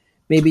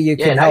 Maybe you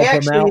can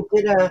help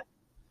them out.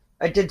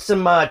 I did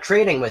some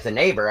trading with a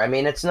neighbor. I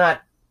mean, it's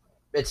not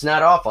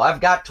awful.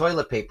 I've got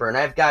toilet paper and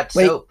I've got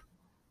soap.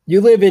 You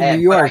live in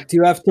New York. Do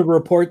you have to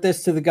report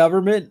this to the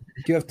government?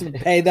 Do you have to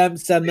pay them,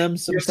 send them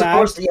some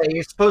tax?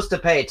 You're supposed to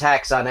pay a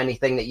tax on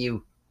anything that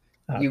you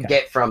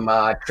get from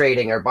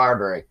trading or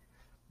bartering.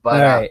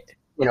 But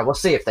we'll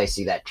see if they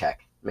see that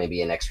check.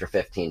 Maybe an extra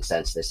 15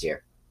 cents this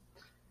year.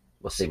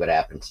 We'll see what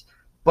happens.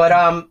 But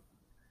I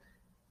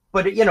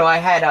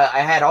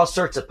had all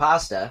sorts of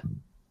pasta,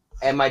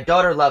 and my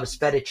daughter loves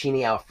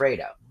fettuccine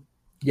Alfredo.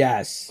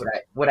 Yes.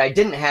 What I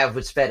didn't have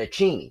was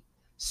fettuccine,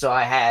 so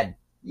I had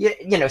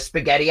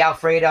spaghetti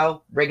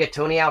Alfredo,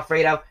 rigatoni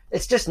Alfredo.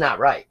 It's just not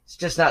right. It's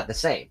just not the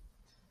same.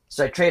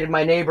 So I traded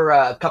my neighbor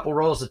a couple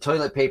rolls of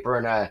toilet paper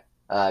and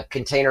a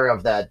container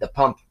of the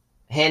pump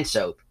hand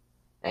soap,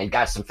 and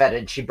got some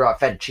she brought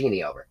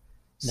fettuccine over.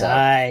 So,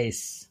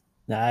 nice.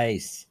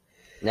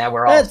 Now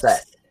we're all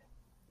set.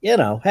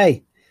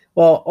 Hey,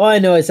 well, all I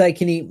know is I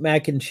can eat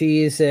mac and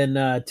cheese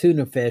and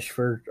tuna fish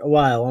for a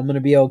while. I'm going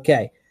to be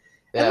okay.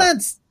 Yeah.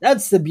 And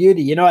that's the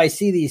beauty. I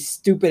see these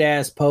stupid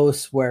ass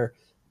posts where,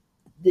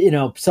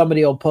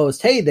 somebody will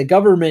post, hey, the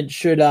government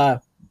should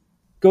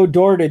go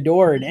door to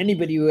door, and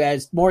anybody who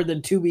has more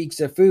than 2 weeks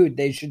of food,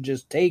 they should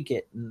just take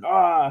it.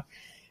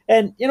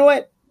 And you know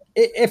what?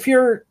 If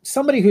you're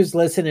somebody who's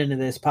listening to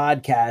this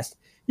podcast,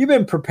 you've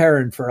been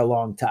preparing for a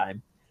long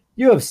time.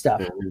 You have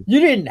stuff. Mm-hmm. You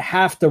didn't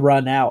have to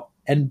run out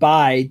and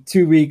buy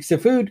 2 weeks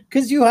of food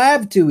because you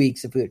have 2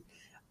 weeks of food.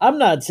 I'm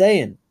not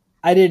saying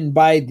I didn't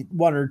buy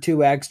 1 or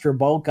 2 extra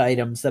bulk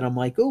items that I'm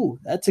like, ooh,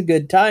 that's a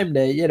good time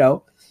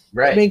to,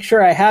 make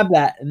sure I have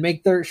that and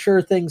make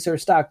sure things are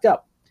stocked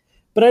up.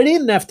 But I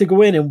didn't have to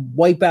go in and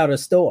wipe out a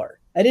store.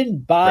 I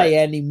didn't buy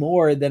any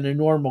more than a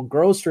normal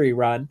grocery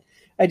run.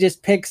 I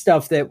just picked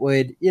stuff that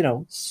would,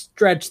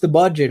 stretch the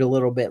budget a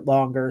little bit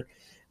longer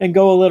and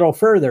go a little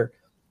further.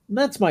 And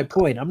that's my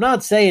point. I'm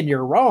not saying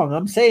you're wrong.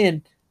 I'm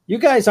saying you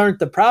guys aren't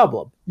the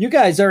problem. You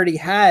guys already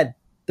had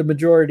the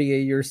majority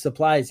of your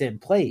supplies in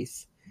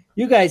place.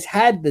 You guys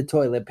had the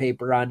toilet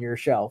paper on your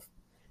shelf.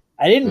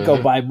 I didn't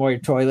go buy more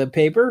toilet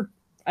paper.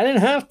 I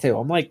didn't have to.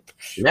 I'm like,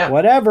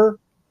 whatever.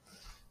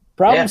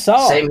 Problem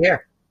solved. Same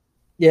here.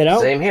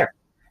 Same here.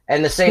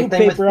 And the same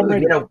thing with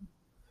food.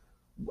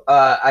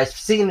 I've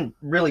seen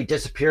really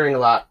disappearing a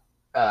lot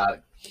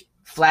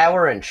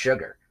flour and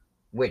sugar,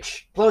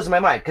 which blows my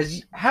mind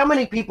because how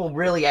many people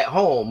really at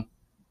home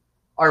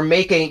are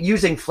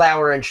using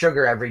flour and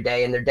sugar every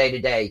day in their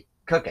day-to-day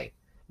cooking?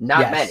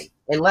 Not many.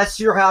 Unless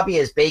your hobby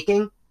is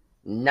baking,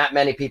 not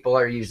many people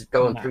are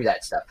going through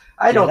that stuff.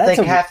 I don't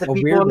think half the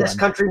people in this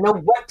country know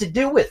what to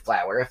do with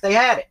flour if they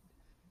had it.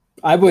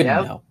 I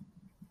wouldn't know.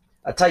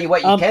 I'll tell you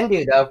what you can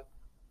do, though.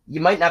 You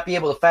might not be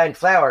able to find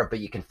flour, but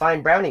you can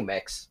find brownie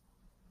mix.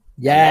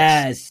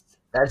 Yes.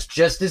 That's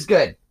just as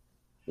good,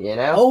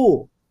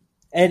 Oh,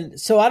 and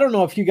so I don't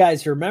know if you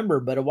guys remember,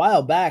 but a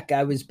while back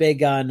I was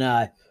big on,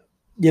 I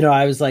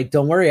was like,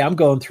 don't worry, I'm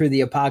going through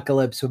the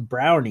apocalypse with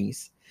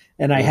brownies.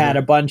 And I had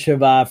a bunch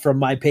of, from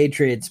my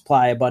Patriot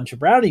Supply, a bunch of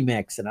brownie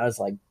mix. And I was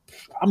like,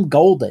 I'm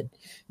golden.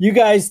 You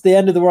guys, the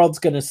end of the world's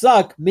going to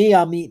suck. Me,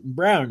 I'm eating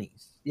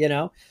brownies,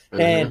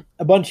 And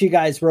a bunch of you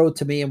guys wrote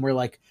to me and were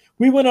like,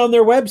 we went on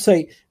their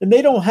website and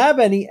they don't have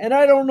any. And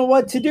I don't know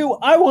what to do.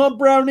 I want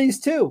brownies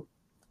too.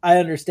 I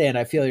understand.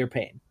 I feel your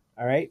pain.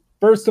 All right.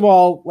 First of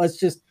all, let's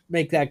just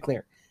make that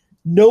clear.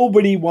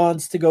 Nobody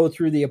wants to go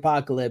through the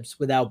apocalypse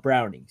without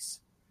brownies.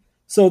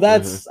 So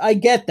that's, I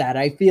get that.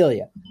 I feel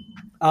you.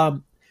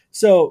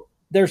 So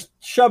they're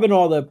shoving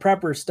all the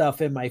prepper stuff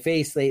in my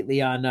face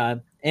lately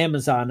on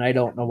Amazon. I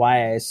don't know why.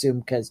 I assume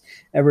because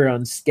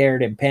everyone's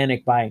scared and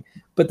panic buying.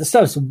 But the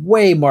stuff's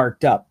way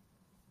marked up.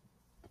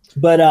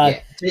 But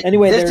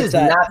anyway, this is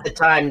not the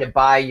time to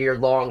buy your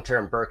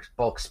long-term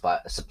bulk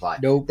supply.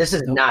 Nope. This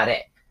is not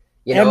it.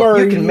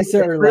 MREs if you can make it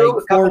through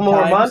a couple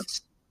more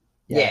months,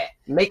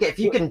 make it. If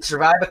you can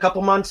survive a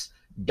couple months,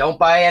 don't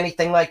buy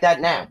anything like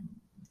that now.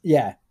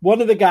 Yeah. One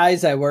of the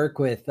guys I work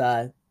with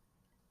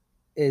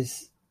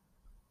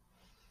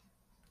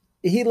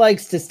he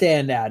likes to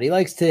stand out. He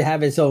likes to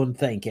have his own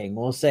thinking.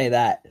 We'll say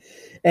that.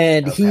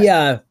 And he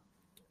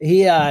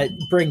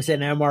brings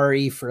an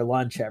MRE for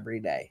lunch every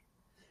day.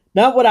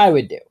 Not what I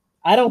would do.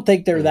 I don't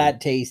think they're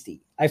that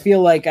tasty. I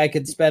feel like I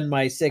could spend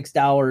my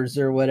 $6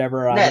 or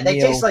whatever on a they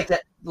meal. taste like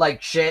that,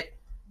 like shit.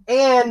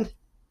 And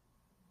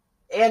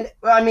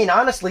I mean,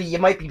 honestly,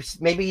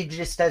 maybe he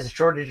just has a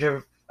shortage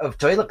of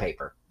toilet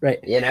paper. Right.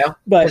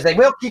 Because they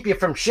will keep you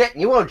from shit,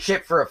 and you won't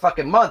shit for a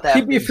fucking month.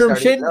 Keep you from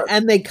shit,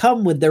 and they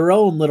come with their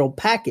own little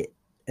packet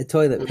of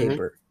toilet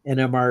paper. an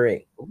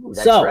MRE. Ooh,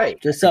 that's So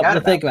right. just I something forgot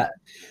to think about about.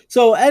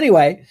 So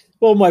anyway,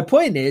 well, my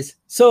point is,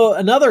 so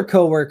another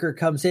coworker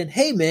comes in,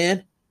 hey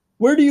man,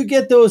 where do you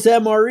get those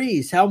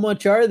MREs? How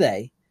much are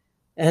they?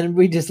 And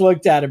we just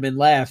looked at him and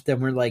laughed,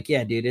 and we're like,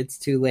 yeah, dude, it's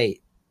too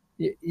late.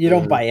 You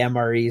don't buy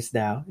MREs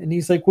now. And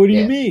he's like, what do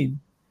you mean?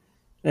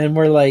 And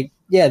we're like,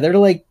 yeah, they're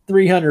like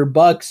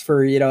 $300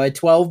 for, a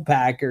 12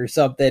 pack or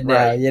something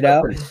now,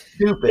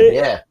 Stupid,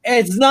 yeah.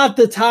 It's not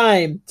the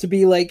time to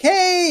be like,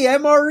 hey,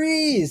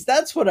 MREs,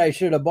 that's what I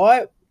should have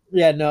bought.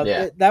 Yeah, no,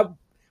 that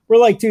we're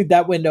like, dude,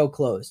 that window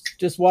closed.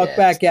 Just walk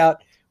back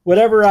out.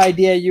 Whatever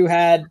idea you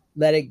had,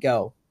 let it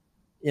go.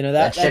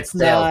 That's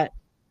not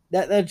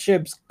that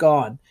ship's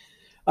gone.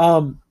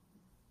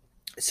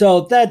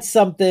 So that's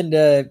something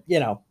to,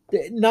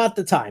 not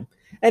the time.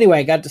 Anyway,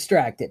 I got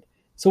distracted.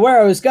 So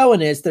where I was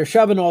going is they're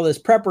shoving all this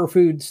prepper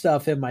food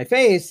stuff in my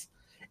face,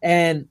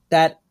 and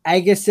that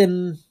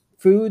Agassiz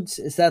Foods,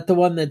 is that the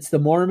one that's the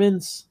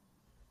Mormons?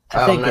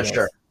 I'm not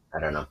sure.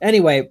 I don't know.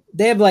 Anyway,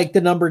 they have like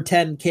the number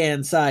 10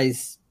 can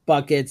size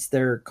buckets.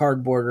 They're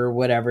cardboard or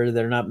whatever.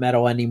 They're not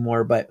metal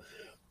anymore,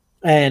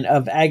 and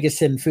of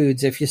Agassiz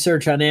Foods, if you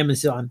search on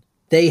Amazon,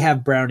 they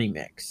have brownie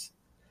mix.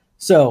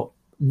 So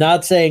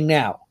not saying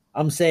now,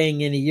 I'm saying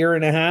in a year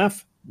and a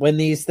half when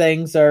these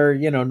things are,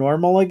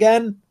 normal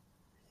again,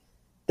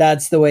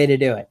 that's the way to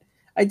do it.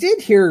 I did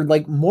hear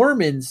like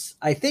Mormons,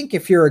 I think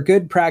if you're a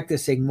good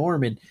practicing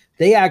Mormon,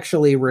 they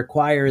actually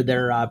require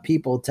their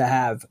people to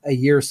have a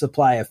year's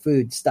supply of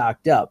food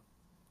stocked up.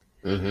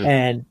 Mm-hmm.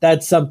 And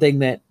that's something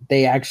that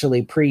they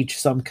actually preach,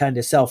 some kind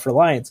of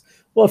self-reliance.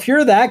 Well, if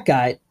you're that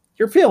guy,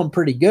 you're feeling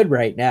pretty good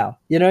right now.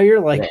 You're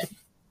like,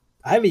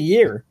 I have a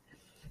year,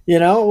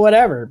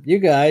 whatever. You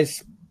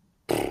guys,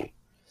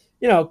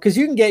 because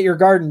you can get your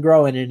garden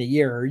growing in a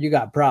year or you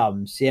got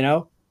problems,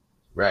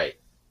 Right.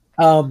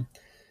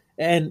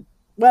 And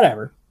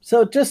whatever.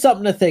 So just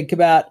something to think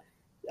about.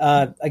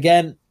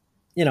 Again,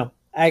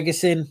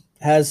 Agassiz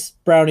has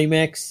brownie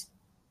mix.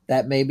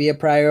 That may be a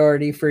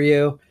priority for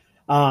you.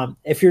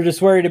 If you're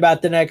just worried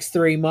about the next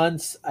 3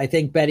 months, I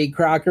think Betty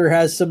Crocker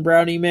has some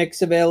brownie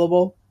mix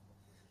available.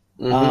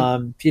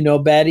 Mm-hmm. If you know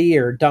Betty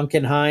or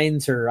Duncan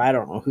Hines, or I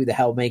don't know who the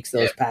hell makes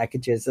those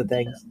packages of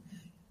things.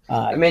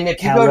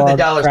 If you go to the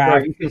dollar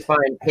store, you can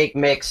find cake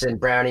mix and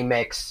brownie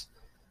mix.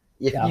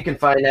 You can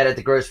find that at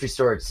the grocery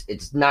store.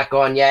 It's not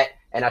gone yet.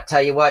 And I'll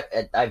tell you what,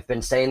 I've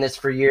been saying this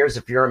for years.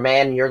 If you're a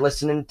man and you're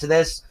listening to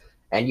this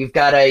and you've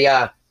got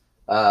a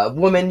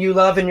woman you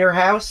love in your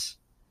house,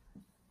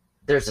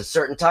 there's a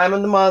certain time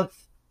in the month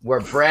where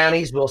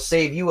brownies will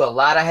save you a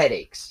lot of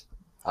headaches.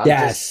 I'm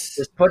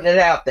just putting it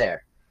out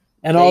there.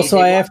 And also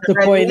I have to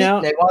point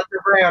out, they want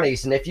their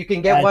brownies. And if you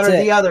can get one or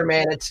the other,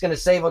 man, it's going to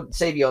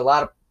save you a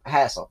lot of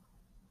hassle.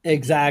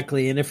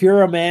 Exactly. And if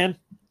you're a man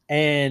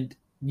and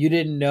you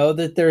didn't know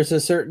that there's a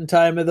certain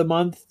time of the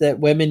month that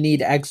women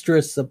need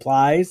extra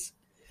supplies,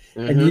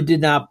 and you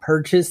did not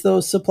purchase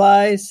those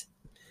supplies,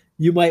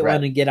 you might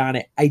want to get on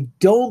it. I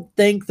don't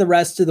think the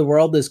rest of the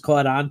world is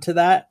caught on to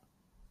that.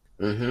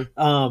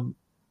 I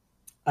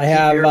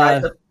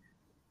have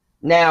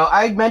now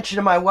I mentioned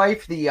to my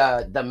wife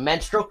the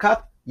menstrual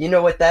cup. You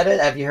know what that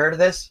is? Have you heard of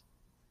this?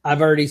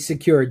 I've already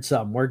secured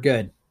some. We're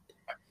good.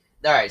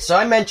 All right, so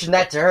I mentioned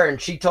that to her,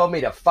 and she told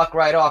me to fuck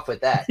right off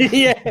with that.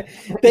 Yeah,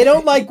 they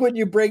don't like when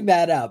you bring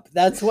that up.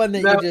 That's one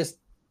that you just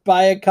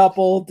buy a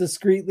couple,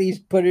 discreetly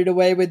put it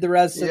away with the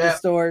rest of the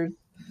stores.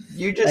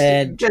 You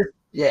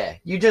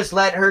just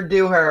let her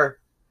do her,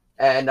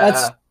 and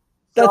that's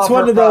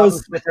one of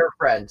those with her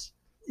friends.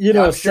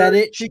 Said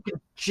it.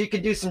 She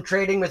could do some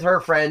trading with her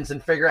friends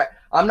and figure out.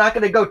 I'm not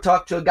going to go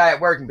talk to a guy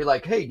at work and be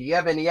like, "Hey, do you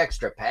have any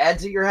extra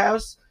pads at your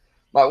house?"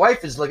 My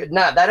wife is looking.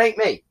 Nah, that ain't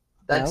me.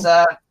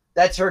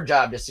 That's her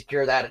job to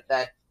secure that.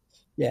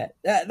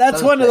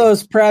 That's one of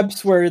those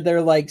preps where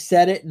they're like,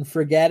 set it and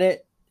forget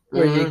it,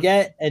 where you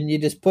get and you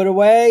just put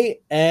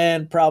away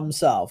and problem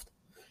solved.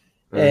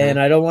 And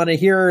I don't want to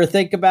hear or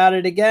think about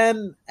it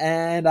again.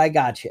 And I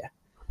got you.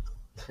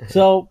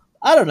 So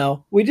I don't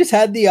know. We just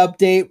had the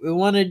update. We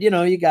wanted,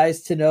 you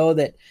guys to know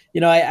that,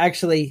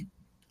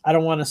 I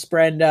don't want to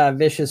spread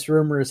vicious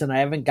rumors, and I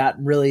haven't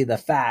gotten really the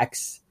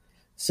facts.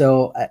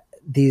 So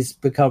these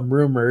become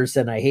rumors,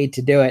 and I hate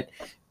to do it.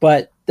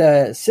 But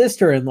the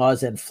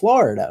sister-in-law's in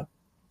Florida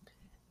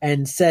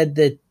and said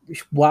that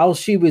while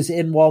she was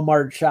in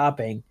Walmart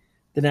shopping,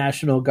 the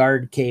National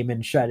Guard came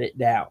and shut it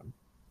down.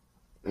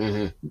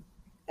 And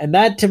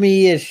that to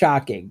me is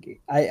shocking.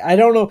 I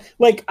don't know.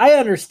 Like, I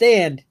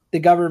understand the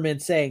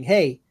government saying,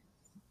 hey,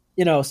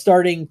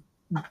 starting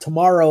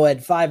tomorrow at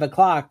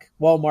 5:00,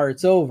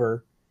 Walmart's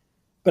over.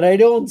 But I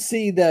don't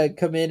see the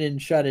come in and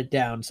shut it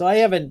down. So I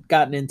haven't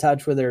gotten in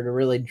touch with her to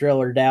really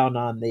drill her down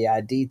on the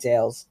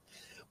details.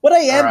 What I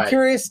am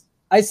curious,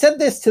 I said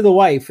this to the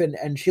wife,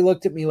 and she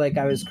looked at me like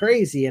I was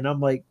crazy. And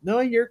I'm like, no,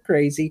 you're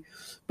crazy.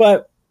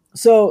 But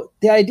so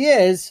the idea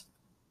is,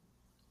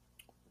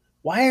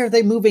 why are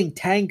they moving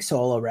tanks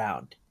all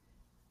around?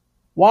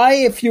 Why,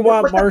 if you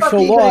want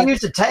martial law, what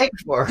use a tank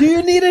for? Do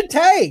you need a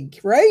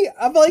tank, right?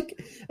 I'm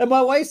like, and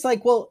my wife's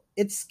like, well,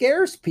 it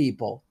scares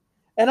people.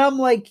 And I'm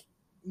like,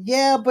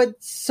 yeah, but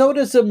so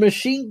does a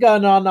machine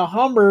gun on a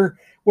Hummer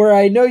where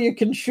I know you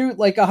can shoot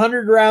like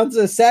 100 rounds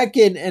a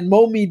second and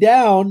mow me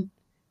down.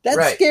 That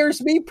Right.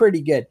 scares me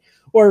pretty good.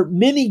 Or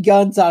mini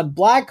guns on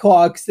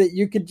Blackhawks that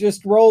you could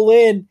just roll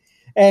in.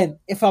 And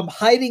if I'm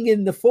hiding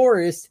in the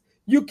forest,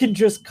 you can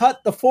just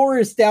cut the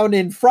forest down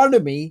in front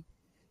of me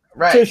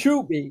to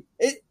shoot me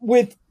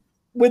with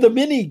a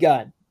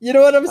minigun. You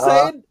know what I'm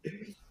saying?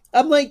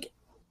 I'm like,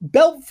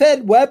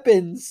 belt-fed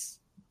weapons,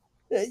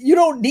 you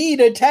don't need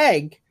a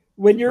tank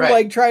when you're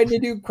like trying to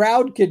do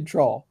crowd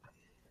control.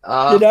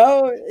 You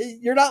know,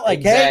 you're not like,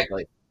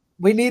 exactly. Hey,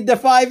 we need the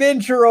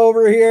 5-incher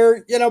over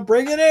here. You know,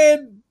 bring it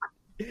in.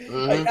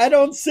 I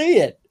don't see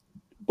it.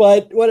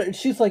 But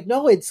she's like,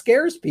 no, it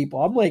scares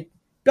people. I'm like,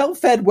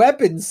 belt-fed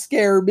weapons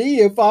scare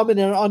me if I'm in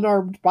an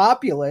unarmed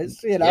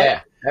populace, you know?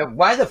 Yeah.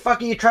 Why the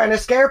fuck are you trying to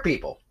scare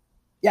people?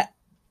 Yeah,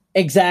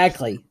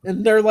 exactly.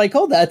 And they're like,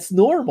 oh, that's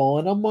normal.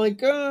 And I'm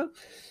like,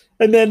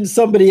 And then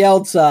somebody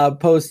else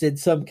posted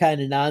some kind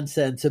of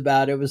nonsense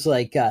about it. It was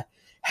like,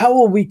 how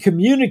will we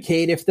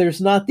communicate if there's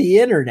not the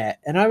internet?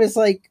 And I was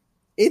like,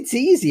 it's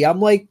easy. I'm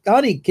like,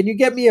 honey, can you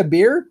get me a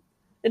beer?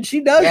 And she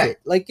does it.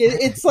 Like,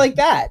 it's like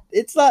that.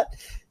 It's not,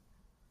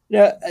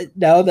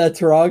 no,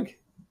 that's wrong.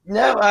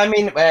 No, I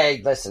mean,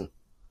 hey, listen,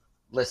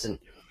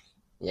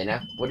 you know,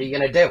 what are you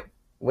going to do?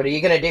 What are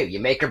you going to do? You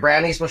make her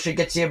brownies while she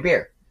gets you a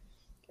beer.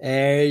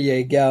 There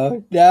you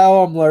go.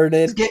 Now I'm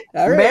learning.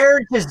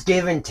 Marriage is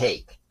give and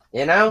take,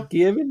 you know?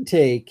 Give and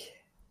take.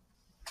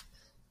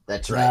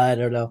 That's right. I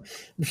don't know.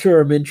 I'm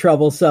sure I'm in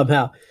trouble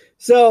somehow.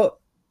 So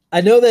I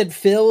know that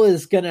Phil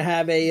is going to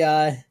have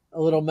a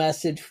little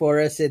message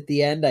for us at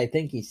the end. I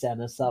think he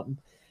sent us something.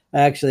 I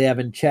actually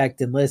haven't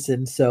checked and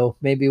listened, so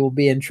maybe we'll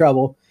be in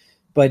trouble.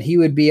 But he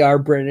would be our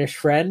British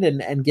friend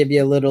and give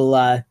you a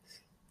little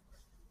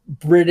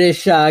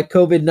British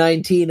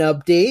COVID-19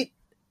 update.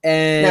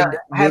 And now,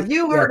 have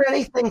you heard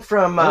anything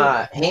from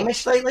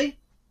Hamish lately?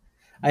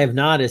 I have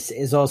not.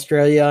 Is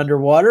Australia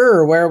underwater,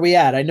 or where are we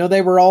at? I know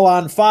they were all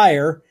on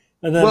fire,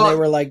 and then they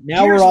were like,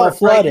 now we're all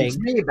flooding.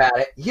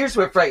 Here's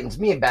what frightens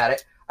me about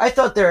it. I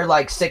thought there were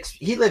like 6.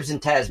 He lives in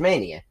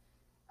Tasmania.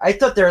 I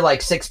thought there were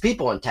like 6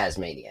 people in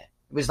Tasmania.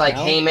 It was like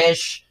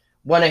Hamish,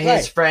 one of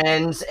his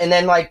friends, and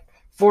then like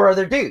 4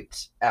 other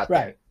dudes out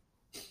there.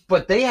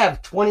 But they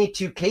have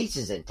 22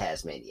 cases in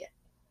Tasmania.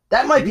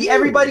 That might be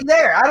everybody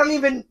there. I don't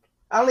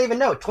even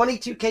know.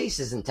 22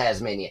 cases in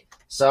Tasmania.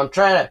 So I'm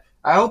trying to.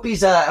 I hope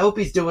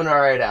he's doing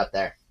all right out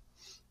there.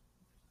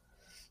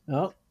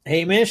 Well,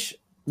 Hamish,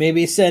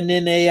 maybe send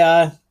in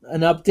an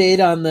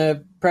update on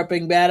the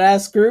Prepping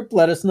Badass group.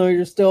 Let us know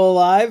you're still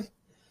alive.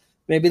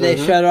 Maybe they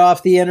shut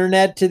off the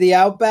internet to the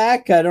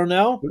outback. I don't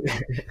know.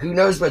 Who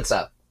knows what's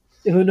up?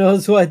 Who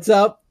knows what's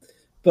up?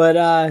 But,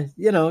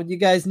 you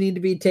guys need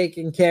to be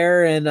taking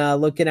care and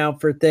looking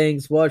out for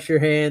things. Wash your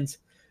hands.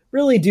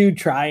 Really do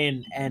try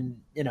and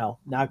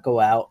not go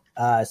out.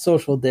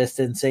 Social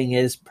distancing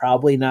is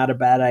probably not a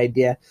bad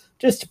idea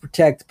just to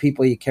protect the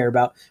people you care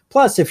about.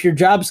 Plus, if your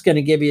job's going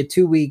to give you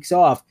 2 weeks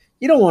off,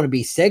 you don't want to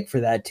be sick for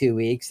that 2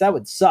 weeks. That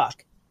would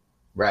suck.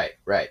 Right.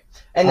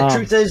 And the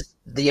truth is,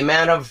 the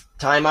amount of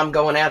time I'm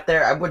going out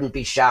there, I wouldn't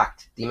be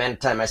shocked. The amount of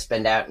time I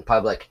spend out in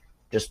public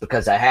just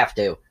because I have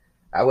to.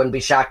 I wouldn't be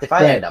shocked if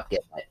I end up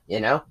getting it, you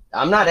know?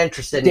 I'm not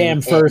interested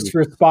in first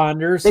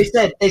responders.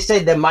 They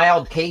said the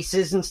mild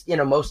cases,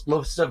 and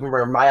most of them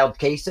are mild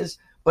cases,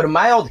 but a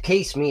mild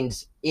case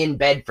means in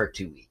bed for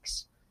 2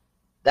 weeks.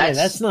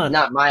 That's not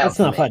mild. That's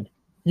not fun.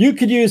 You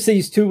could use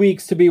these 2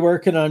 weeks to be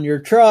working on your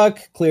truck,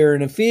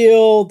 clearing a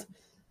field,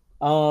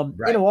 all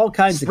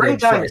kinds of good shit.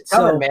 Springtime is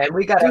coming, man.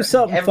 We got to do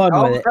something fun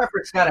with it.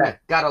 Preppers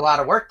got a lot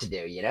of work to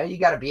do, you know? You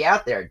got to be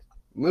out there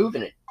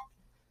moving it.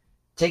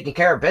 Taking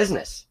care of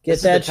business.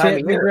 Get that shit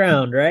in the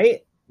ground,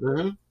 right?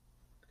 Mm-hmm.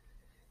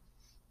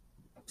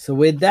 So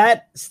with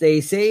that,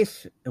 stay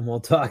safe, and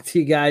we'll talk to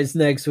you guys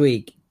next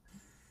week.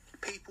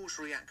 People's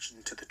reaction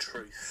to the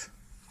truth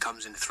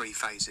comes in 3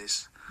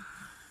 phases.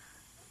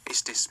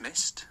 It's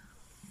dismissed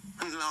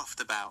and laughed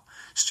about,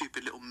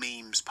 stupid little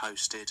memes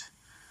posted,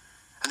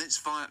 and it's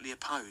violently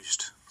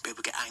opposed.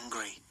 People get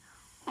angry.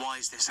 Why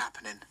is this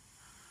happening?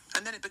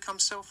 And then it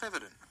becomes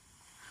self-evident.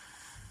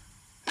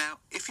 Now,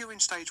 if you're in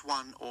stage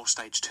 1 or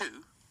stage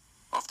 2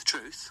 of the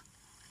truth,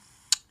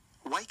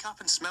 wake up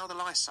and smell the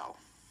Lysol.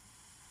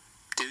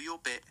 Do your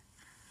bit,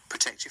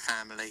 protect your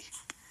family,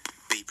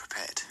 be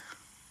prepared.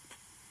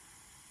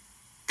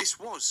 This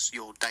was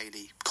your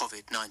daily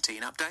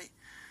COVID-19 update.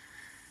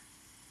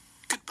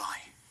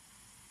 Goodbye.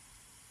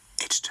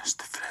 It's just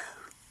the flu.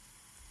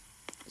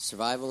 The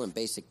Survival and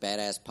Basic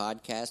Badass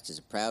podcast is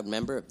a proud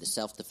member of the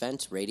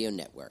Self-Defense Radio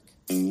Network.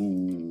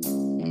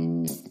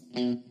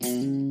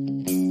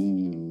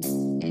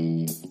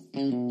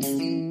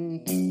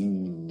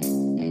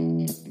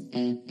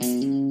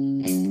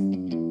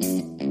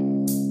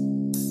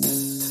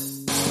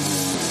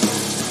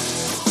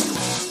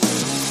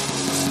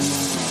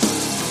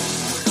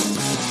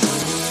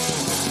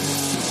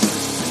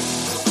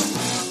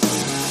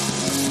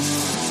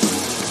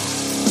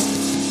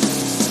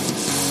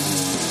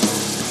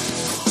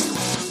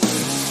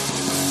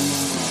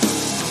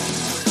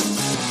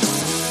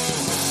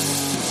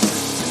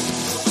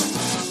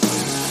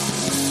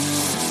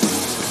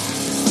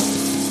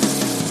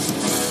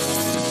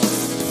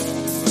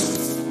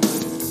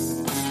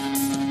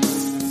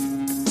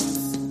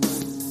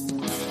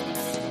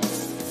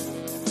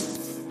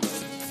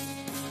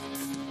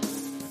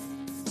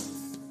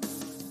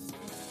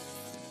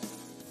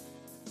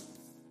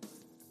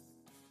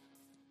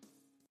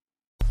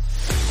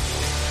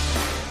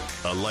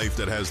 A life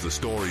that has the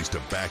stories to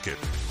back it.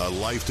 A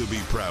life to be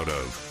proud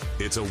of.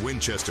 It's a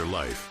Winchester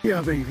life.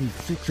 Yeah, baby.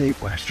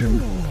 6'8 Western.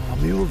 Oh,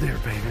 mule deer,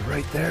 baby,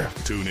 right there.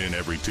 Tune in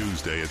every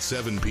Tuesday at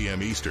 7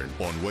 p.m. Eastern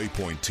on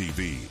Waypoint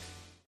TV.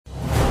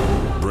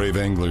 Brave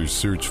anglers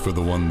search for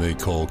the one they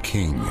call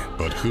king,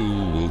 but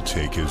who will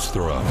take his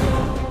throne?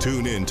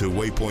 Tune in to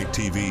Waypoint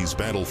TV's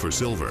Battle for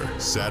Silver,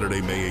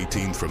 Saturday, May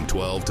 18th from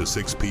 12 to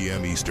 6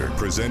 p.m. Eastern,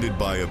 presented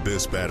by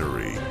Abyss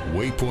Battery.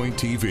 Waypoint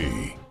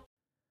TV.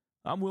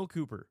 I'm Will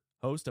Cooper,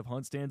 host of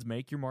HuntStand's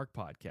Make Your Mark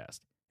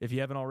podcast. If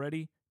you haven't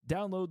already,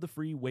 download the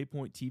free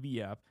Waypoint TV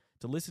app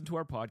to listen to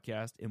our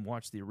podcast and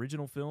watch the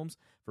original films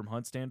from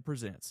HuntStand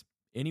Presents,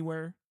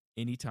 anywhere,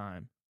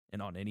 anytime,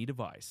 and on any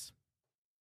device.